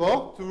same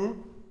network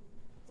to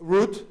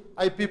route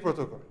IP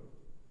protocol.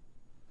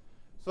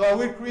 So I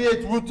will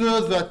create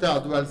routers that are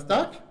dual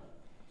stack,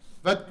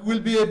 that will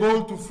be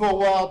able to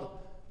forward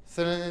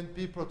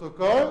SNMP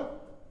protocol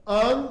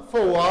and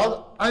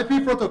forward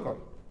IP protocol.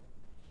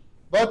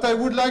 But I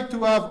would like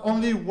to have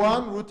only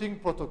one routing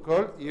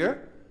protocol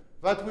here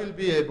that will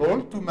be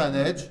able to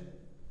manage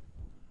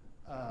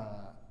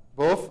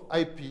both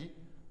IP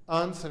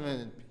and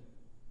SNMP.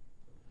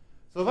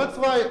 So that's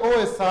why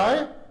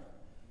OSI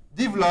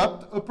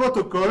developed a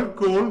protocol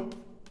called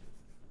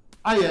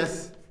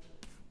IS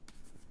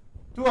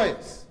to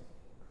IS.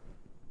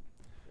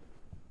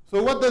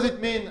 So what does it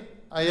mean,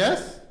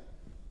 IS?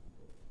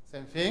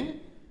 Same thing.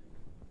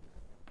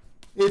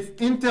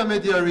 It's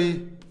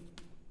intermediary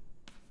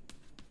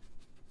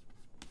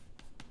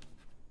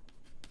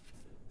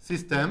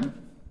system.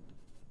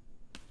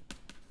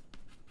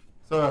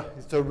 So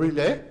it's a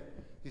relay.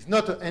 It's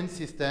not an end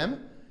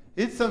system.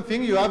 It's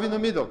something you have in the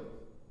middle.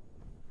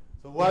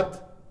 So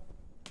what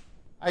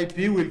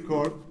IP will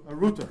call a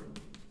router.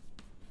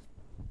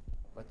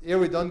 But here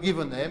we don't give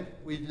a name.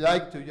 We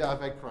like to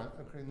have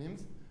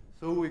acronyms,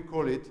 so we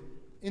call it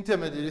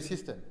intermediary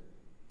system.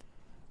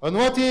 And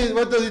what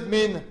does it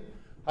mean,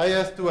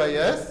 IS to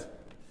IS?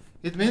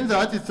 It means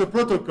that it's a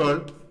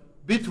protocol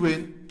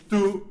between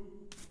two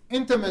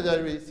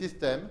intermediary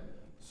systems,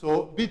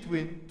 so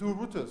between two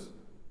routers.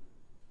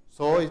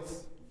 So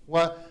it's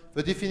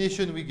the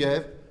definition we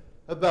gave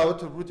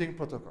about a routing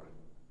protocol.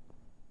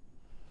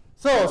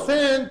 So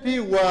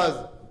CNP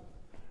was,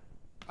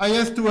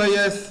 IS to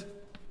IS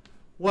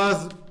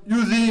was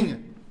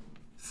using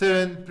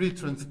CNP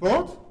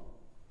transport,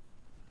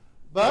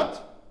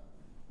 but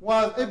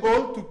was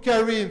able to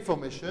carry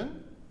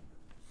information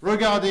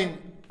regarding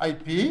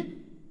IP,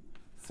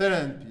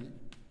 CNP,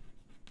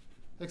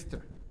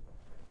 etc.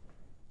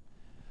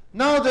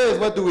 Nowadays,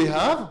 what do we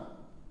have?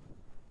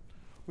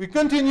 We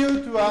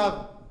continue to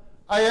have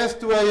IS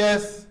to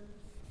IS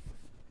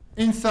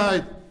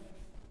inside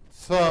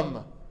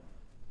some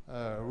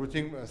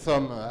routing,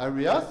 some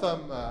area,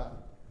 some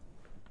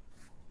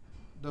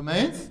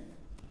domains,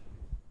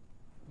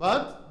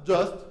 but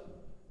just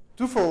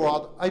to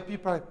forward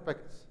IP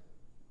packets.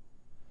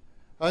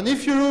 And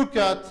if you look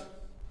at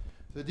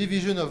the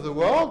division of the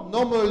world,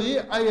 normally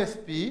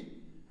ISP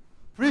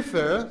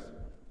prefers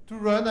to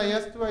run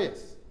IS to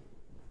IS.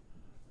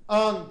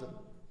 And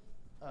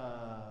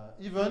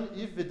even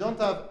if they don't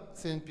have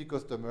CNP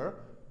customer,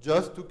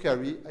 just to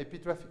carry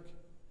IP traffic.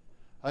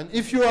 And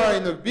if you are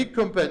in a big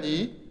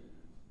company,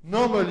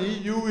 normally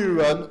you will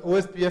run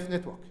OSPF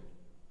network.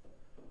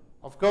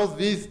 Of course,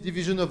 this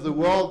division of the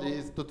world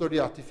is totally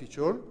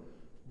artificial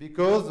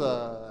because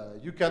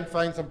you can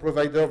find some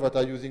providers that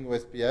are using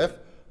OSPF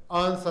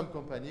and some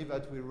company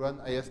that will run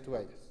IS to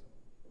IS.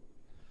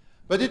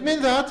 But it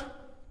means that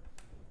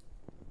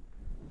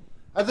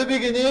at the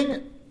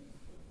beginning,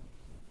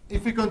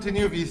 if we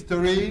continue the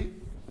history,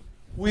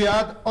 we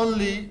had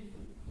only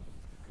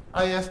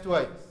IS to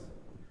IS.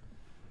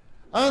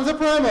 And the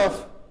problem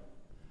of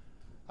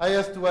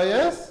IS to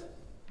IS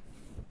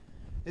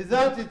is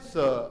that it's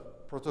a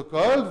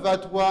protocol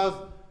that was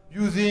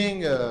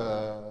using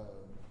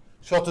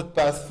shorted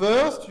path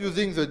first,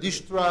 using the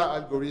Dijkstra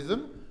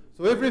algorithm.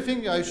 So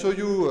everything I showed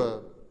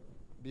you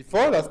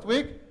before, last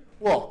week,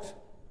 works.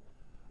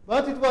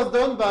 But it was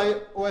done by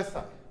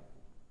OSI,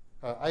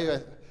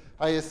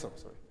 ISO,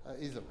 sorry,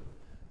 ISO.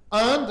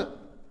 And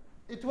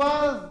it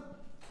was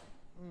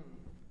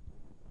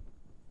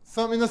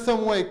in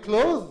some way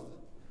closed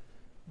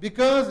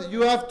because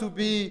you have to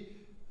be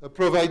a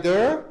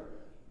provider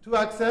to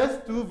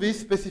access to this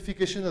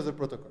specification of the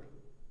protocol.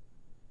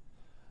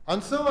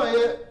 And so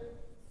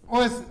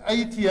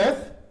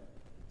IETF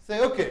say,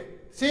 okay,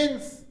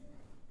 since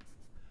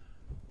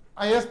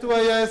IS to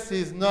IS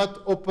is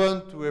not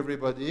open to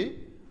everybody,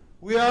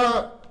 we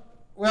are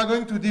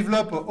going to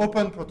develop an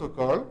open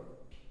protocol.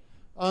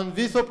 And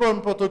this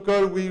open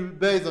protocol will be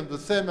based on the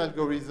same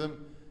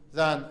algorithm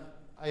than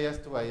IS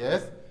to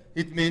IS.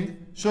 It means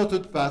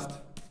shorted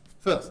path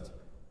first.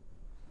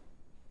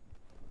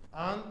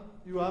 And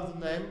you have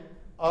the name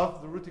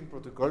of the routing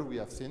protocol we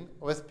have seen,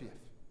 OSPF.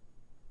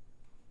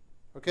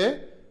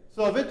 Okay?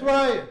 So they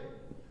try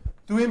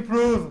to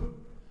improve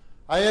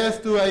IS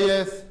to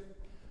IS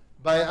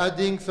by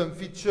adding some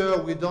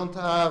feature we don't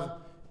have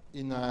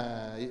in,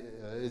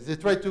 they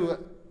try to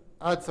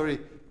add, sorry,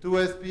 to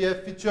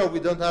OSPF feature we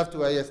don't have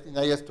to IS in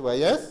IS to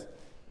IS,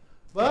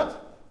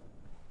 but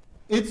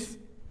it's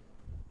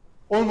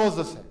almost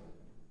the same.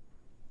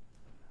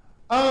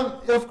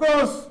 And of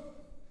course,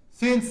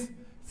 since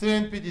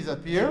CNP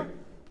disappeared,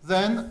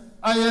 then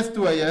IS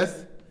to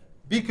IS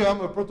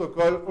become a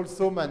protocol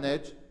also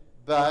managed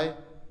by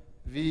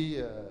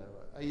the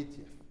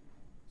IETF.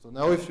 So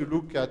now if you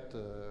look at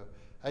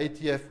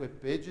IETF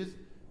web pages,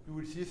 you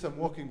will see some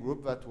working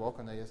group that work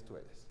on IS to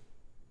IS.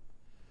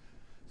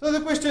 So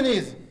the question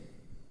is,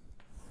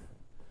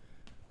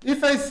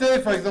 if I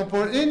say, for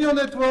example, in your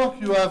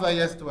network you have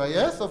IS to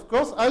IS, of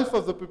course, half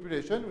of the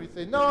population will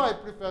say, no, I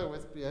prefer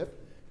OSPF,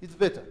 it's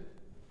better.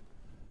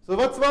 So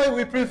that's why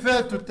we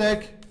prefer to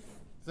take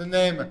the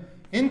name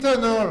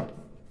internal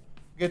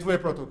gateway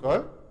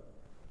protocol,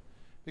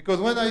 Because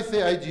when I say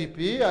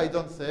IGP, I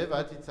don't say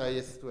that it's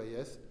IS to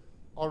IS,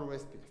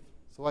 always PF.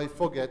 So I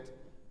forget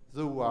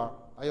the war.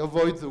 I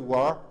avoid the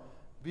war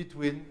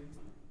between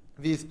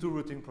these two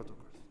routing protocols.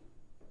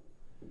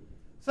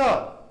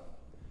 So,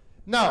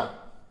 now,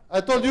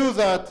 I told you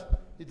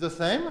that it's the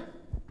same.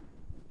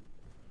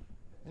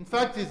 In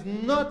fact, it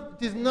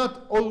is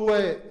not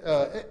always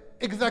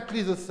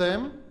exactly the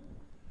same.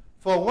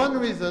 For one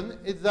reason,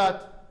 is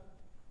that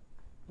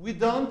we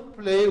don't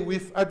play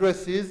with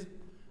addresses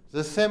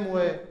the same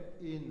way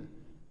in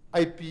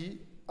IP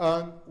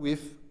and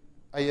with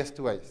IS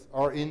to IS,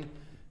 or in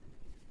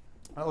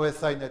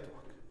OSI network.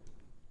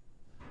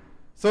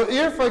 So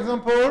here, for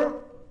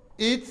example,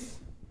 it's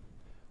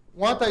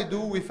what I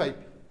do with IP.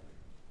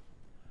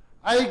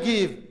 I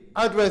give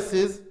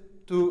addresses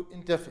to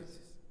interfaces.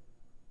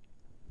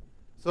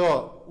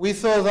 So we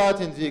saw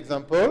that in the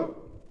example.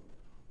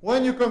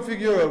 When you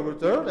configure a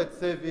router, let's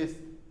say this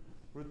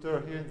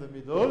router here in the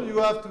middle, you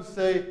have to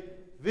say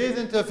these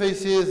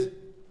interfaces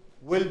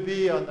will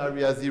be on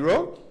area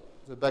 0,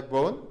 the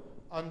backbone,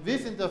 and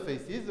these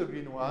interfaces, the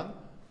green one,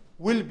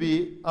 will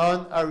be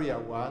on area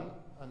 1,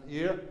 and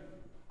here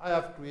I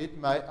have created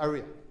my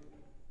area.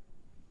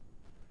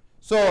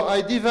 So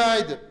I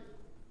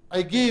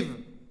give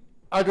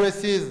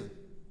addresses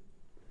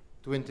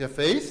to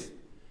interface,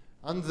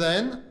 and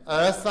then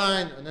I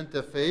assign an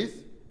interface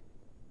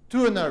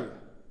to an area.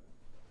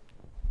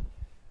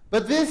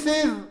 But this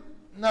is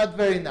not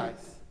very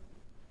nice,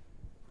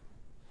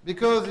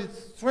 because it's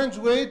a strange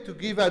way to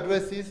give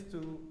addresses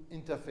to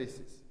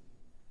interfaces.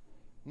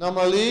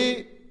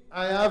 Normally,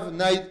 I have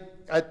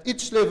at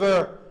each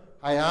level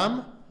I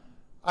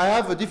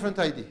have a different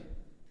ID.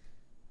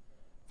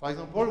 For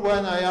example,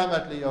 when I am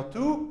at layer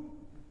 2,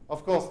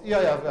 of course, here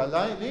I have a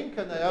line link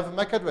and I have a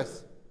MAC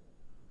address.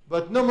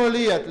 But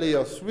normally at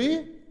layer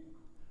 3,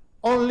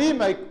 only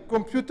my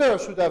computer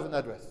should have an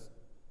address,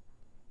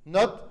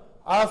 not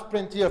have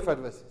plenty of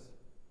addresses.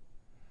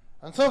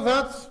 And so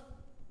that's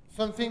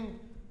something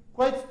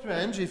quite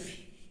strange if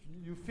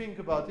you think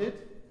about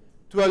it,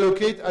 to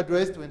allocate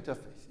address to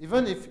interface,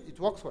 even if it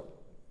works well.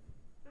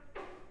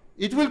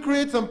 It will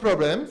create some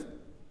problems.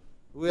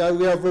 We have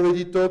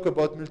already talked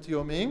about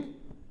multi-homing.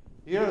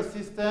 Here a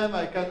system,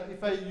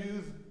 if I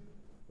use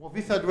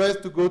this address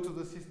to go to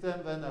the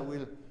system, then I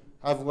will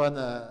have one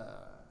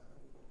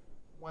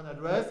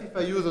address. If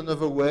I use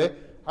another way,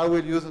 I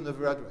will use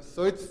another address.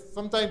 So it's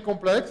sometimes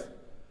complex,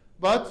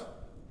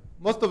 but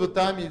most of the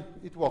time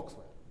it works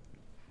well.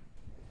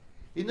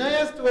 In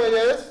IS to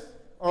IS,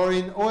 or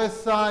in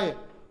OSI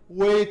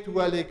way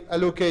to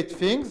allocate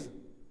things,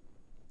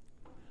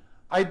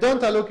 I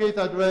don't allocate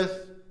address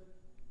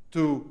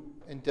to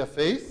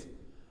interface.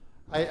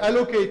 I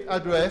allocate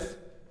address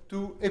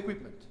to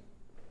equipment,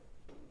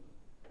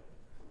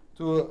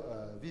 to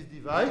this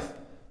device.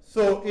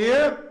 So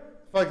here,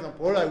 for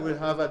example, I will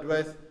have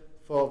address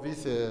for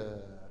this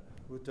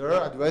router,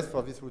 address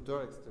for this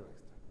router, etc.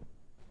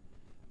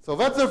 So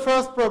that's the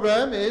first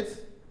problem,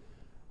 is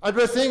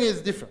addressing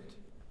is different.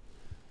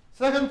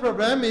 Second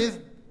problem is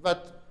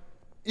that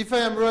if I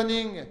am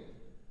running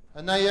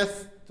an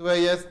IS to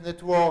IS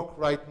network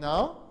right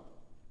now,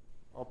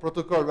 or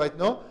protocol right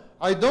now,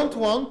 I don't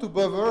want to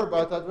bother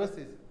about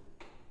addresses,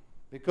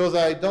 because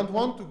I don't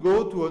want to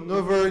go to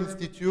another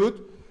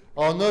institute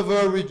or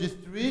another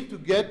registry to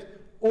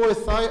get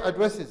OSI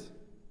addresses.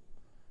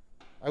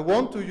 I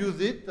want to use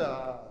it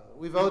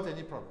without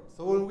any problem.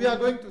 So we are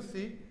going to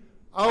see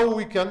how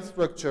we can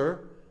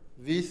structure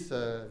this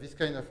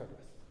kind of address.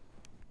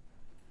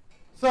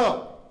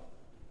 So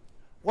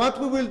what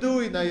we will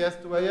do in IS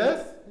to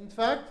IS, in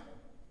fact,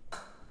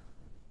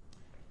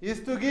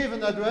 is to give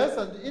an address,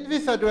 and in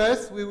this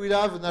address we will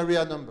have an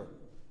area number.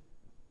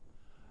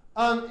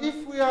 And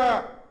if we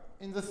are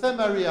in the same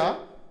area,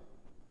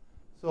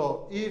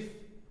 so if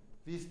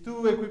these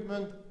two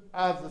equipment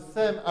have the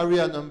same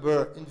area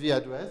number in the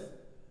address,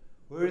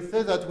 we will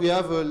say that we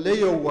have a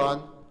layer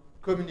 1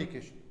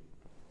 communication.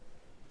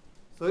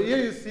 So here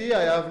you see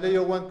I have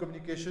layer 1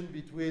 communication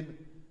between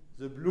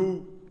the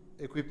blue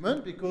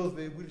equipment, because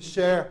they will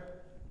share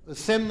the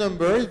same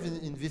number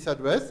in this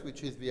address,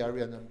 which is the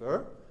area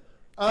number.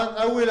 And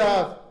I will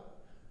have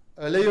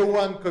a layer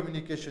 1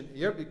 communication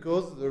here,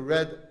 because the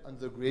red and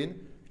the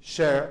green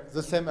share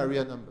the same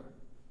area number.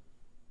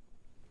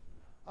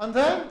 And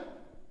then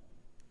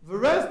the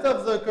rest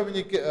of the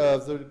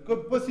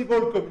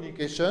possible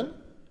communication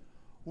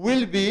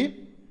will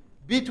be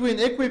between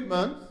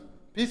equipment,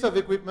 piece of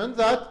equipment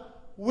that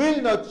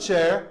will not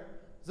share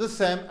the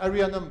same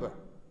area number.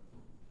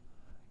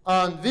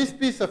 And this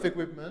piece of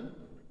equipment,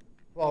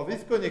 or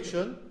this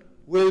connection,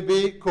 will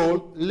be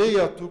called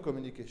layer 2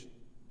 communication.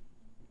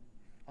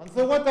 And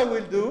so what I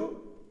will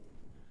do,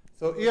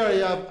 so here I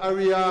have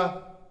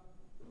area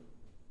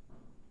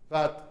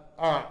that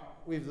are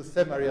with the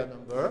same area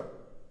number,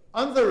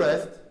 and the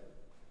rest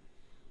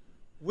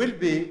will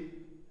be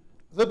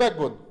the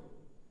backbone.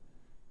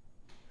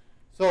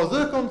 So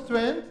the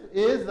constraint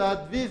is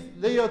that this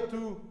layer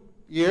 2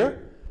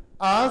 here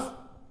has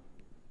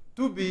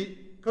to be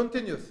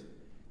continuous.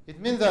 It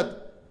means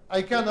that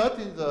I cannot,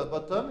 in the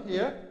bottom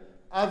here,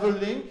 have a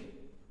link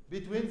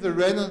between the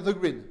red and the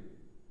green,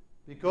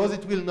 because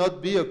it will not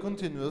be a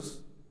continuous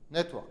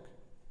network.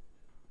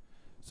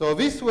 So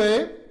this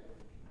way,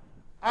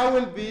 I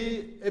will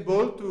be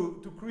able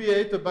to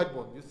create a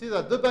backbone. You see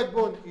that the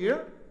backbone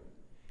here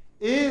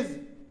is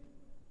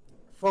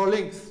for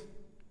links.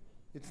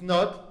 It's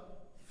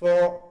not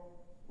for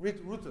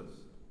routers.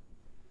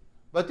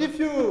 But if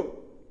you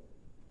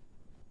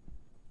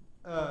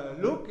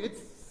look,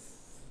 it's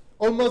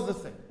almost the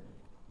same.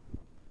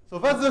 So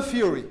that's the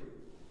theory.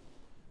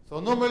 So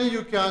normally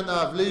you can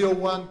have layer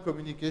 1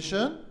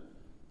 communication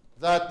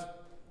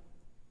that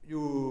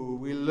you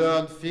will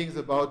learn things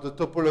about the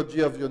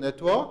topology of your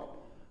network,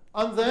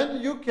 and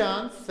then you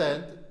can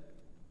send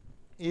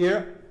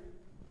here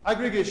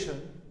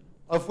aggregation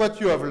of what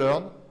you have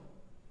learned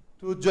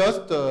to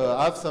just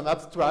have some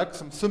abstract,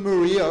 some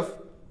summary of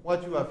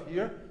what you have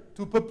here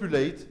to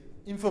populate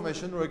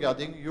information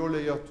regarding your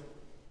layer 2.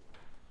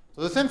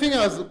 So the same thing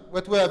as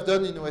what we have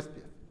done in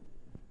OSPF.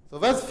 So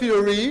that's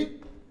theory.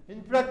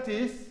 In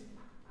practice,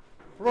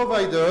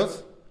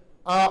 providers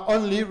are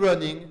only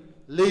running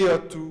layer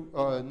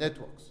 2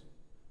 networks.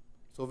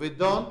 So they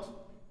don't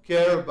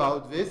care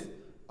about this,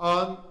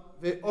 and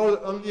they all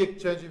only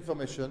exchange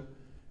information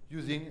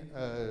using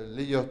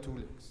layer 2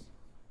 links.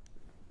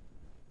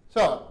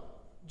 So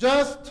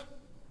just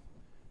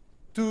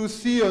to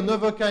see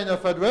another kind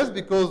of address,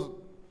 because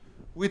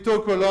we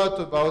talk a lot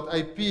about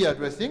IP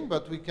addressing,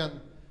 but we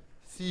can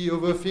see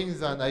other things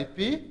than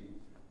IP.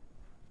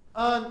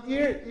 And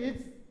here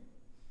it's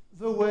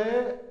the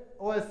way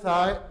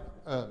ISO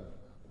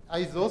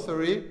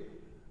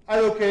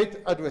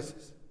allocate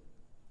addresses.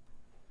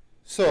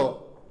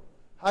 So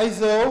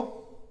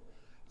ISO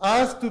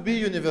has to be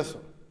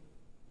universal.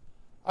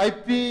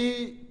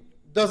 IP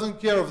doesn't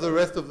care of the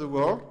rest of the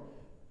world,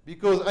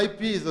 because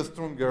IP is the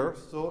stronger,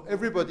 so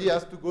everybody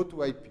has to go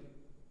to IP.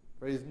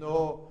 There is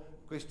no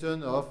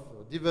question of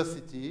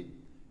diversity.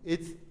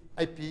 It's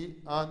IP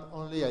and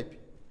only IP.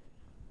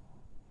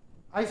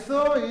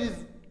 ISO is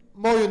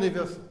more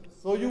universal.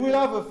 So you will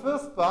have a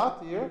first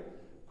part here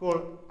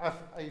called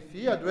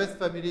AFI, Address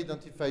Family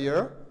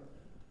Identifier,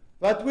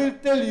 that will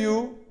tell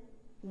you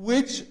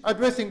which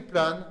addressing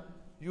plan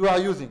you are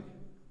using.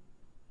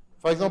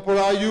 For example,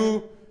 are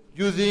you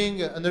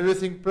using an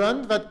addressing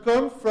plan that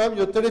comes from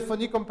your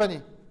telephony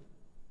company?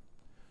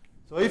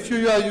 So if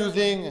you are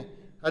using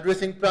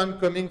addressing plan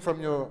coming from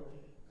your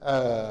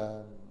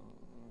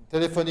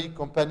telephony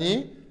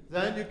company,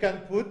 then you can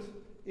put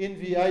in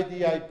the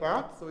IDI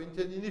part, so in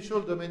the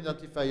initial domain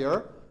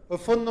identifier, a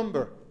phone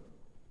number.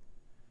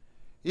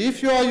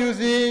 If you are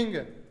using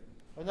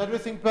an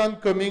addressing plan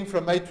coming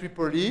from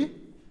IEEE,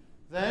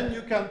 then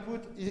you can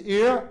put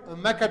here a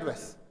MAC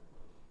address.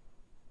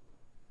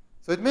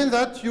 So it means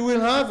that you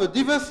will have a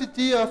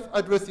diversity of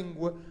addressing,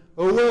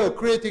 a way of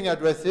creating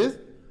addresses,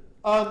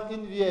 and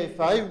in the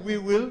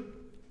AFI,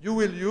 you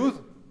will use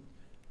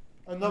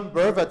a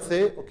number that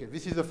say, okay,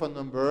 this is a phone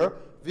number,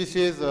 this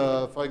is,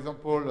 for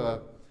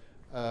example,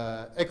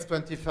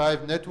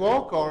 X25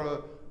 network or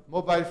a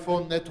mobile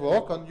phone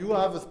network, and you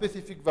have a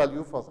specific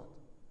value for that.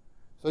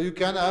 So you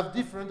can have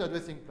different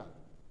addressing plans.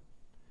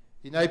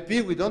 In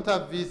IP, we don't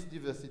have this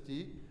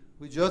diversity.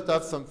 We just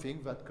have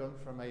something that comes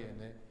from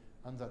INA,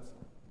 and that's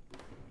all.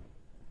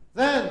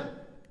 Then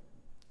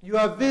you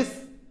have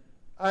this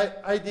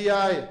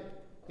IDI,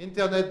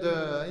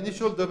 Internet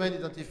Initial Domain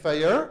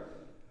Identifier,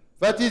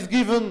 that is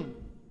given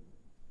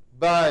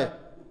by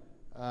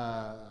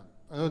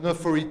an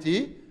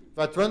authority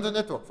that runs the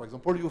network. For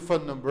example, your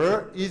phone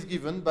number is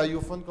given by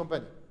your phone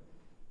company.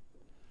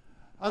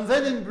 And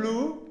then in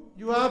blue,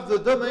 you have the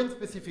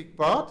domain-specific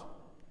part.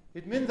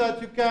 It means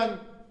that you can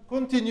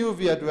continue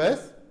the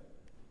address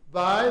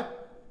by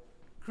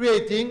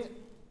creating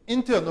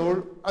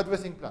internal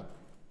addressing plan.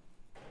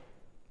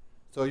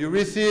 So you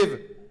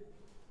receive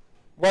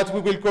what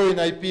we will call in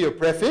IP a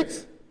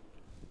prefix,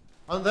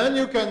 and then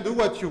you can do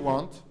what you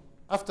want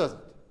after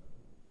that.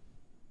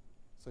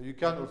 So you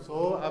can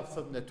also have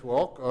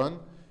subnetwork on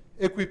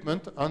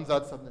equipment on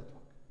that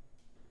subnetwork.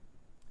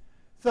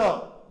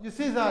 So you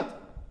see that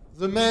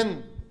the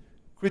main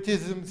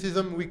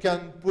criticism we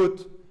can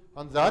put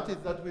on that is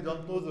that we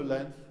don't know the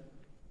length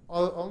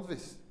on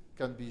this. It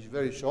can be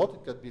very short,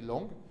 it can be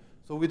long.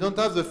 So we don't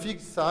have the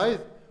fixed size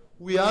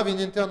we have in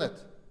Internet.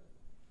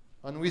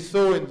 And we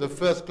saw in the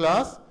first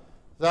class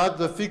that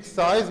the fixed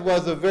size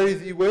was a very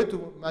easy way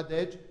to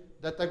manage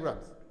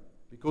datagrams,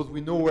 because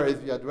we know where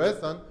is the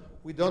address and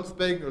we don't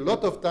spend a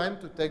lot of time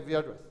to take the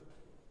address.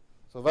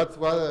 So that's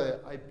why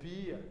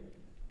IP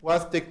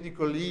was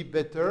technically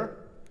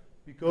better,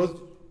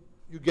 because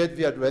you get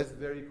the address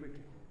very quickly.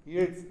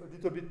 Here it's a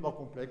little bit more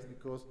complex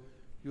because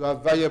you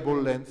have variable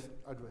length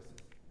addresses.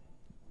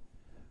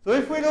 So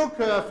if we look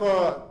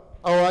for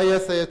our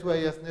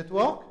IS-IS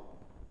network,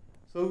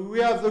 so we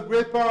have the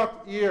gray part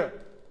here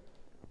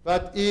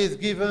that is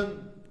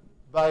given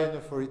by an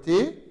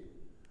authority,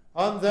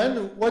 and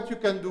then what you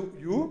can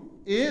do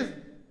is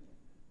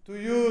to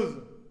use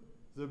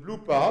the blue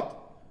part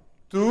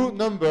to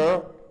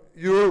number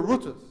your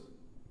routers.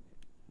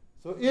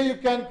 So here you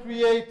can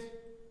create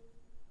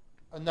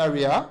an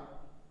area.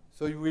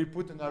 So you will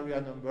put an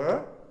area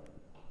number.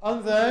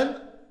 And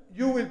then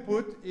you will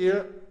put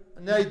here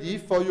an ID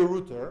for your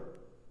router.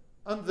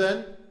 And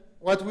then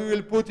what we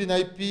will put in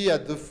IP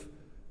at the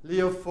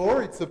layer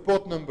 4, it's a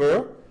port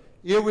number.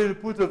 Here we'll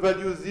put a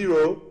value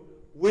 0,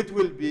 which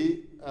will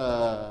be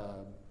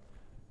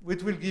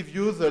which will give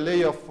you the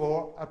layer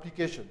 4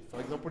 application.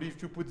 For example,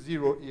 if you put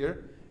 0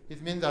 here,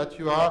 it means that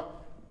you are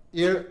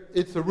here,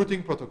 it's a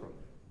routing protocol.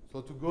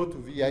 So to go to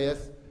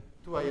VIS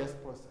to IS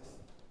process.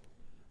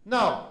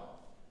 Now,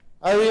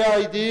 area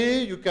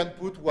ID, you can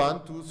put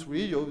 1, 2,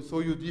 3. So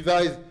you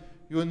divide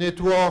your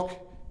network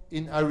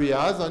in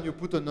areas, and you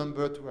put a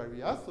number to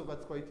areas. So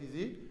that's quite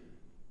easy.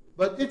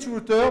 But each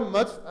router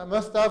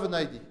must have an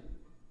ID.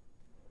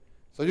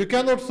 So you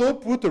can also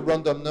put a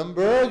random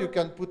number. You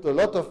can put a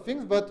lot of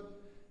things. But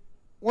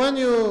when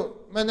you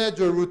manage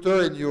a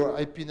router in your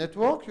IP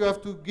network, you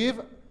have to give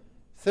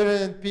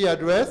 7NP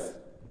address,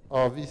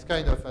 or this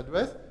kind of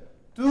address,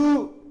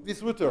 to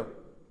this router.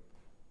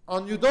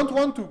 And you don't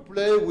want to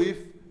play with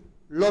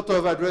a lot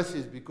of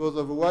addresses, because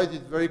otherwise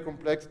it's very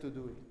complex to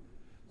do it.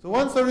 So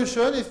one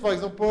solution is, for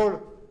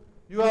example,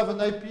 you have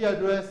an IP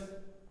address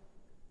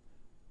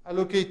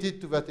allocated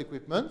to that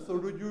equipment. So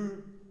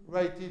you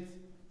write it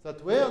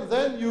that way, and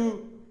then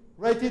you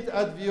write it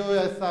at the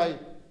OSI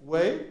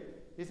way.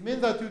 It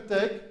means that you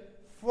take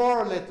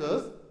 4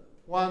 letters,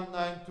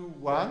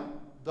 1921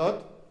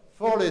 dot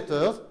 4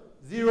 letters,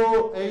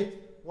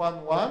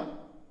 0811,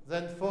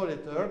 then 4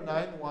 letters,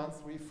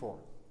 9134.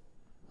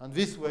 And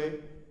this way,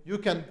 you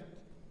can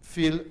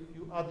fill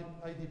your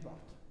ID part.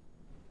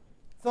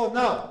 So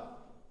now,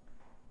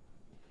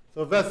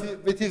 so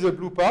that is the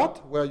blue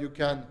part where you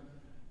can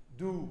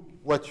do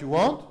what you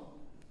want.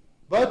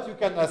 But you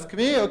can ask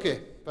me,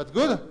 okay, that's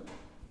good.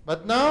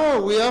 But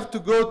now we have to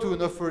go to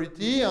an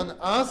authority and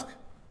ask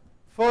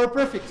for a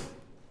prefix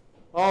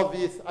of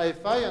this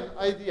IFI and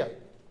IDI.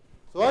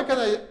 So how can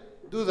I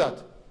do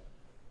that?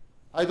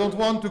 I don't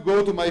want to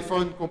go to my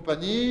phone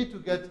company to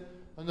get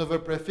another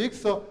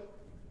prefix. So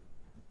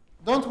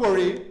don't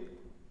worry,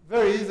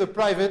 there is a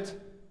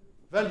private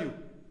value.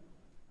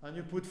 And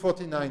you put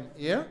 49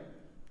 here.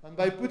 And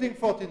by putting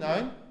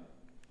 49,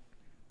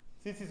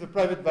 since it's a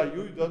private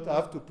value, you don't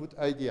have to put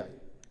IDI.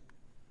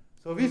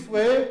 So this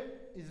way,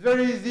 it's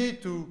very easy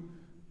to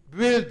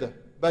build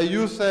by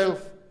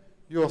yourself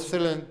your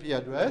CLNP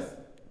address,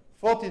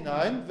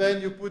 49,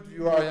 then you put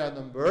your area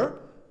number,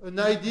 an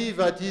ID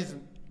that is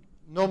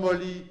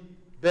normally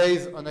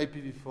based on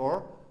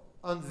IPv4,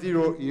 and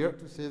 0 here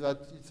to say that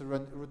it's a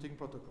routing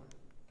protocol.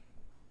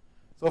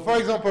 So for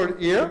example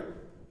here,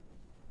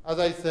 as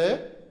I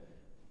say,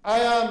 I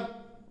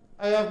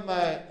have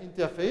my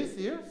interface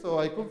here, so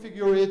I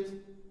configure it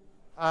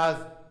as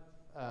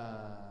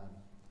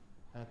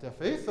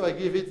interface, so I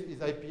give it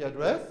its IP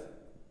address.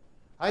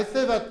 I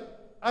say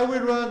that I will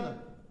run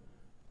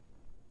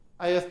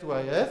IS to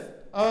IS,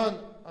 and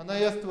on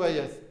IS to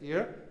IS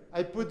here,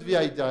 I put the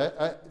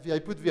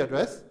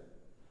address,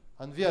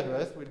 and the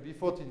address will be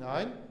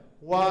 49,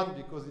 1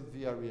 because it's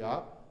the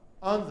area,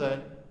 and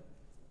then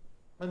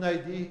an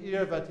ID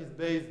here that is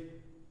based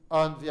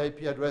on the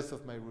IP address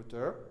of my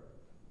router,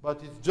 but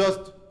it's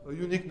just a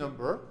unique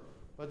number.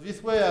 But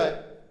this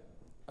way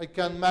I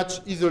can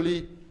match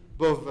easily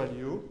both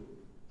value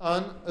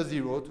and a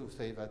 0 to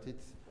say that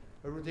it's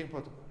a routing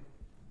protocol.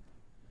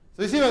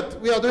 So you see that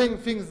we are doing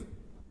things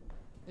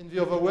in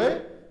the other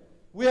way.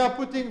 We are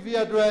putting the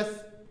address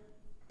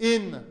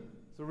in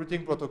the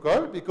routing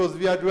protocol because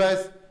the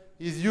address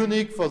is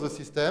unique for the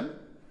system.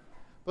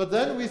 But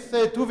then we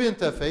say to the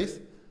interface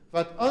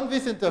that on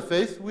this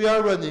interface we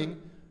are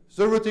running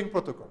the routing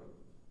protocol.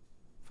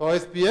 For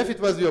SPF, it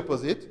was the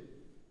opposite.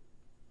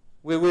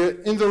 We were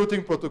in the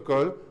routing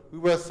protocol, we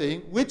were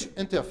saying which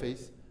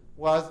interface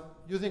was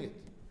using it.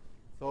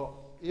 So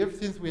if,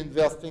 since we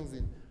inverse things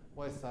in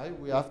YSI,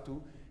 we have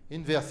to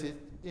inverse it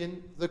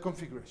in the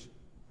configuration.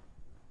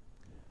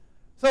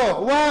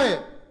 So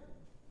why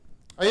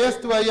IS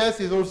to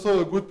IS is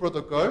also a good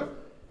protocol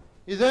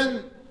is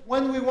then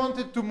when we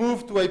wanted to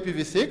move to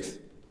IPv6,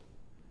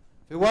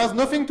 there was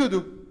nothing to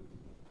do,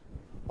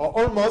 or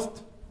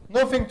almost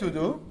nothing to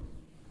do,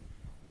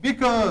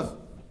 because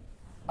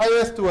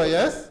IS to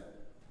IS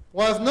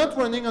was not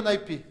running on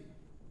IP.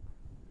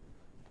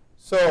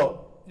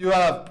 So you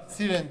have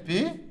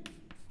CLNP,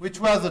 which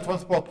was the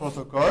transport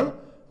protocol,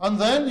 and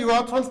then you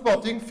are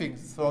transporting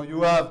things. So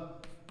you have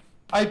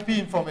IP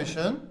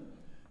information,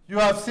 you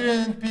have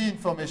CLNP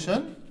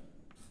information,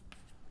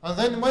 and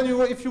then when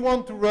if you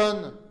want to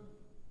run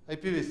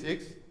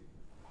IPv6,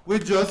 we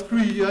just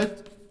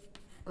create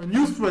a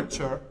new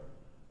structure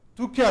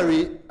to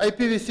carry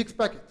IPv6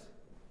 packets,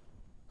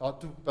 or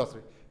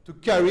to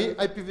carry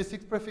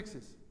IPv6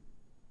 prefixes.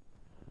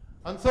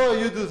 And so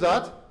you do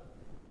that,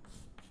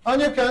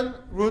 and you can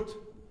route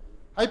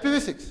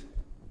IPv6.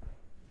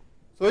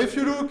 So if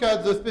you look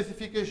at the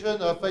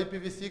specification of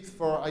IPv6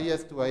 for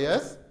IS to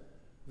IS,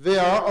 they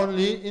are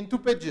only in 2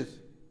 pages,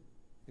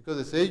 because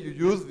they say you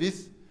use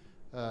this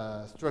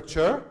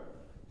structure.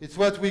 It's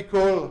what we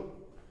call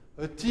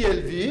a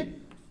TLV.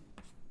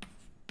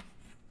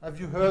 Have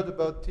you heard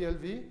about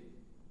TLV?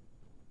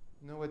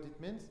 You know what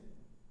it means?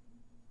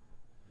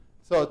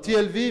 So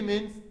TLV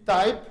means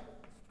type,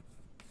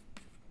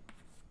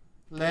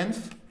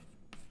 length,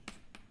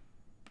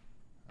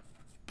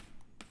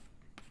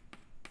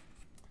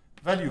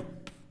 value.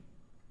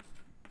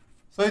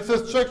 So it's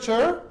a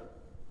structure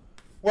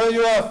where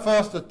you have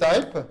first a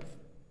type.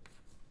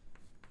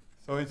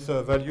 So it's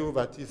a value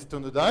that is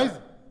standardized.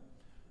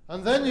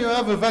 And then you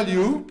have a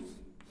value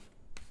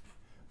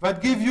that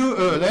gives you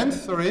a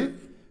length,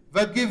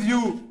 that gives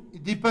you,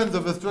 it depends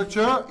on the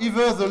structure,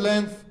 either the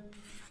length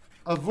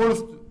of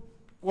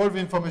all the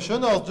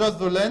information or just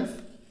the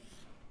length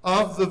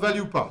of the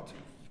value part.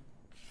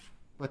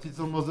 But it's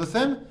almost the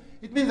same.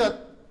 It means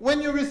that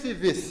when you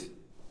receive this,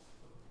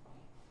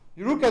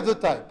 you look at the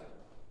type.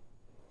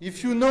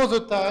 If you know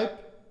the type,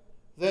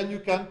 then you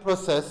can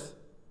process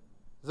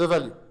the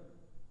value.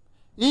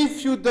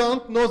 If you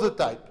don't know the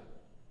type,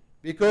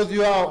 because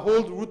you are an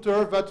old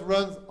router that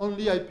runs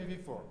only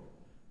IPv4,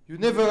 you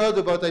never heard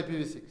about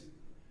IPv6.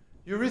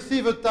 You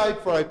receive a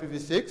type for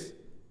IPv6,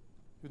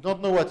 you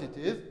don't know what it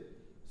is,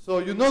 so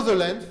you know the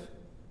length,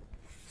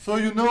 so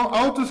you know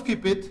how to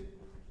skip it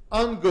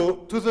and go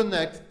to the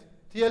next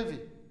TLV.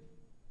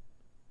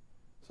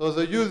 So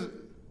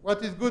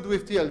what is good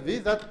with TLV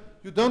is that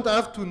you don't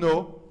have to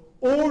know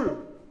all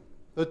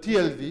the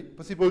TLV,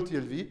 possible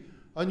TLV,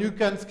 and you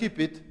can skip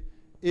it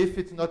if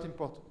it's not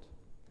important.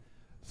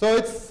 So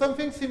it's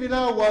something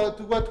similar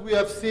to what we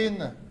have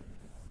seen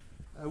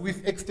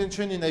with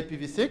extension in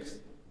IPv6,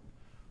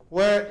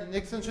 where in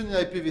extension in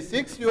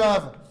IPv6 you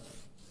have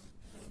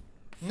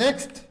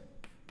next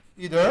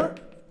header,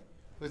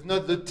 so it's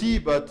not the T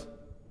but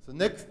the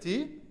next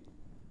T,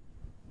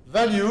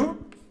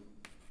 value,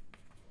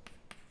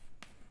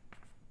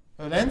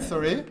 a length,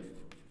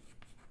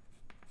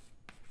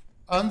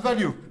 and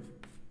value.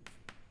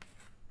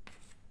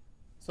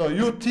 So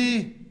UT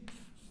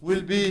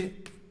will be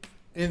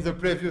in the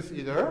previous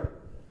header,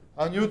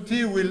 and UT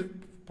will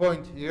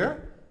point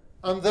here,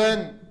 and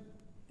then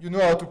you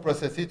know how to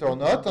process it or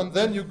not, and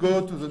then you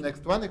go to the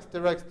next one,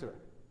 etc., etc.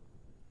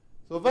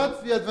 So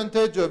that's the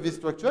advantage of this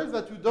structure, is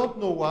that you don't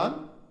know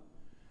one,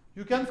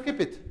 you can skip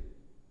it.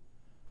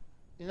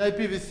 In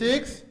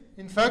IPv6,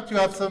 in fact, you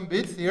have some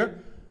bits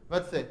here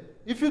that say,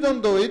 if you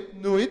don't know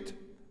it,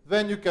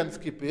 then you can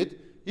skip it.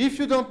 If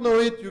you don't know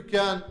it, you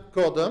can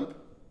core dump,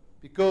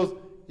 because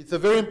it's a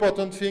very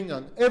important thing,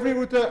 and every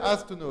router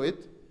has to know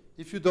it.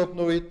 If you don't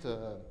know it,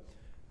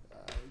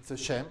 it's a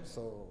shame,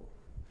 so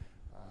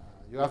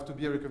you have to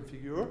be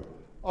reconfigured.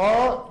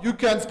 Or you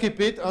can skip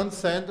it and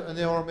send an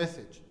error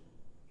message.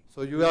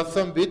 So you have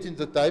some bit in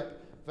the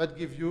type that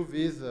give you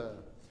these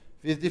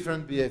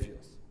different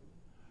behaviors.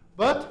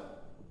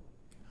 But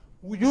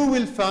you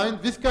will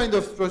find this kind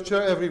of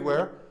structure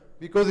everywhere,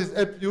 because it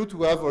helps you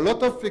to have a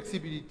lot of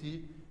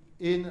flexibility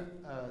in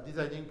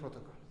designing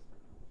protocols.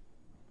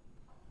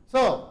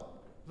 So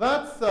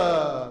that's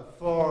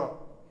for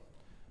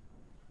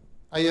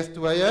IS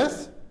to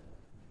IS.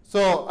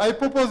 So I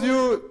propose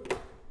you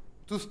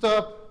to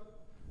stop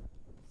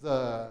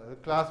the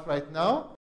class right now.